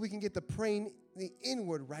 until we can get the praying the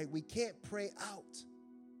inward right, we can't pray out.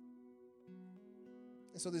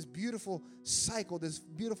 And so this beautiful cycle, this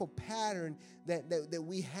beautiful pattern that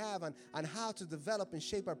we have on how to develop and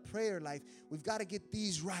shape our prayer life, we've got to get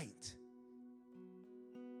these right.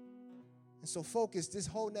 And so focus this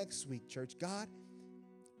whole next week, church. God,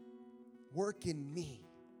 work in me.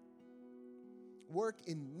 Work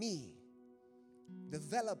in me.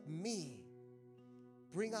 Develop me.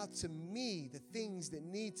 Bring out to me the things that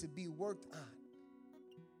need to be worked on.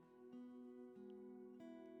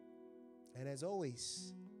 And as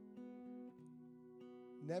always,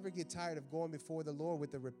 never get tired of going before the Lord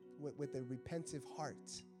with a repentive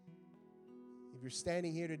heart. If you're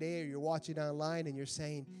standing here today or you're watching online and you're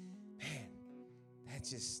saying, man,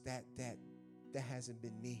 that hasn't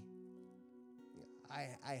been me.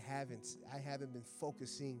 I haven't been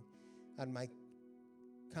focusing on my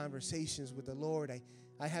conversations with the Lord.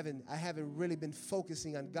 I haven't really been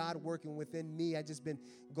focusing on God working within me. I just been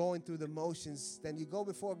going through the motions. Then you go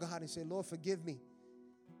before God and say, Lord, forgive me.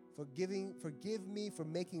 Forgive me for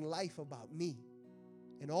making life about me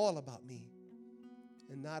and all about me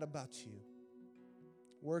and not about you.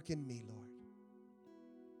 Work in me, Lord.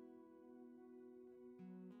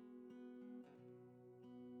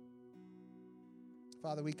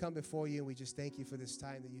 Father, we come before you and we just thank you for this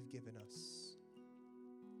time that you've given us.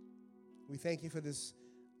 We thank you for this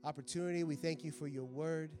opportunity. We thank you for your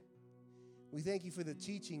word. We thank you for the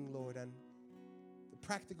teaching, Lord, on the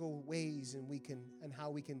practical ways and how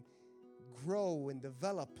we can grow and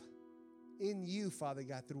develop in you, Father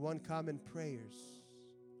God, through uncommon prayers.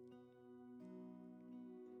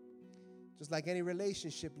 Just like any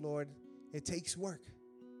relationship, Lord, it takes work.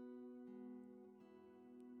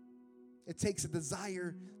 It takes a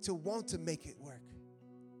desire to want to make it work.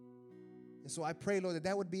 And so I pray, Lord, that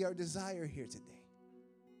that would be our desire here today.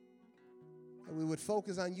 That we would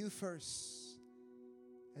focus on you first,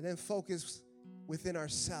 and then focus within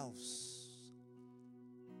ourselves,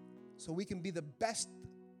 so we can be the best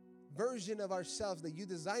version of ourselves that you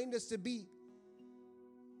designed us to be.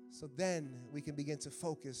 So then we can begin to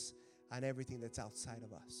focus on everything that's outside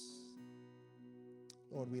of us.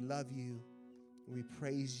 Lord, we love you. We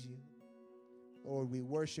praise you. Lord, we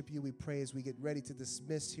worship you. We pray as we get ready to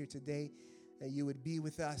dismiss here today that you would be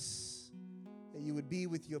with us, that you would be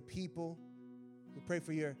with your people. We pray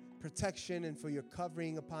for your protection and for your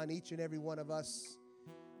covering upon each and every one of us.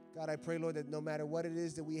 God, I pray, Lord, that no matter what it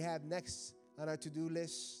is that we have next on our to-do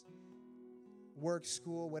list, work,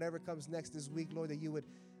 school, whatever comes next this week, Lord, that you would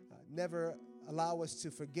never allow us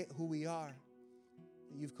to forget who we are.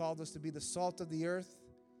 You've called us to be the salt of the earth.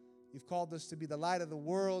 You've called us to be the light of the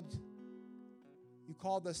world. You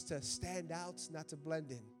called us to stand out, not to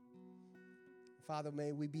blend in. Father,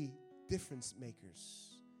 may we be difference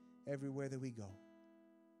makers everywhere that we go.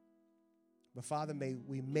 But Father, may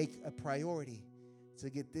we make a priority to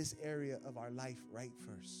get this area of our life right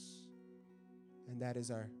first. And that is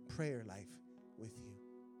our prayer life with you.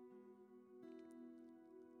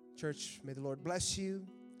 Church, may the Lord bless you,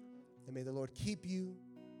 and may the Lord keep you.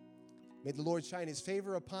 May the Lord shine his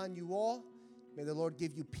favor upon you all. May the Lord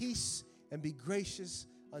give you peace and be gracious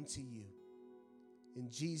unto you.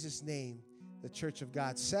 In Jesus' name, the church of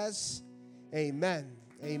God says, amen.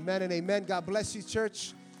 Amen and amen. God bless you,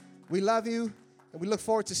 church. We love you, and we look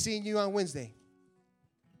forward to seeing you on Wednesday.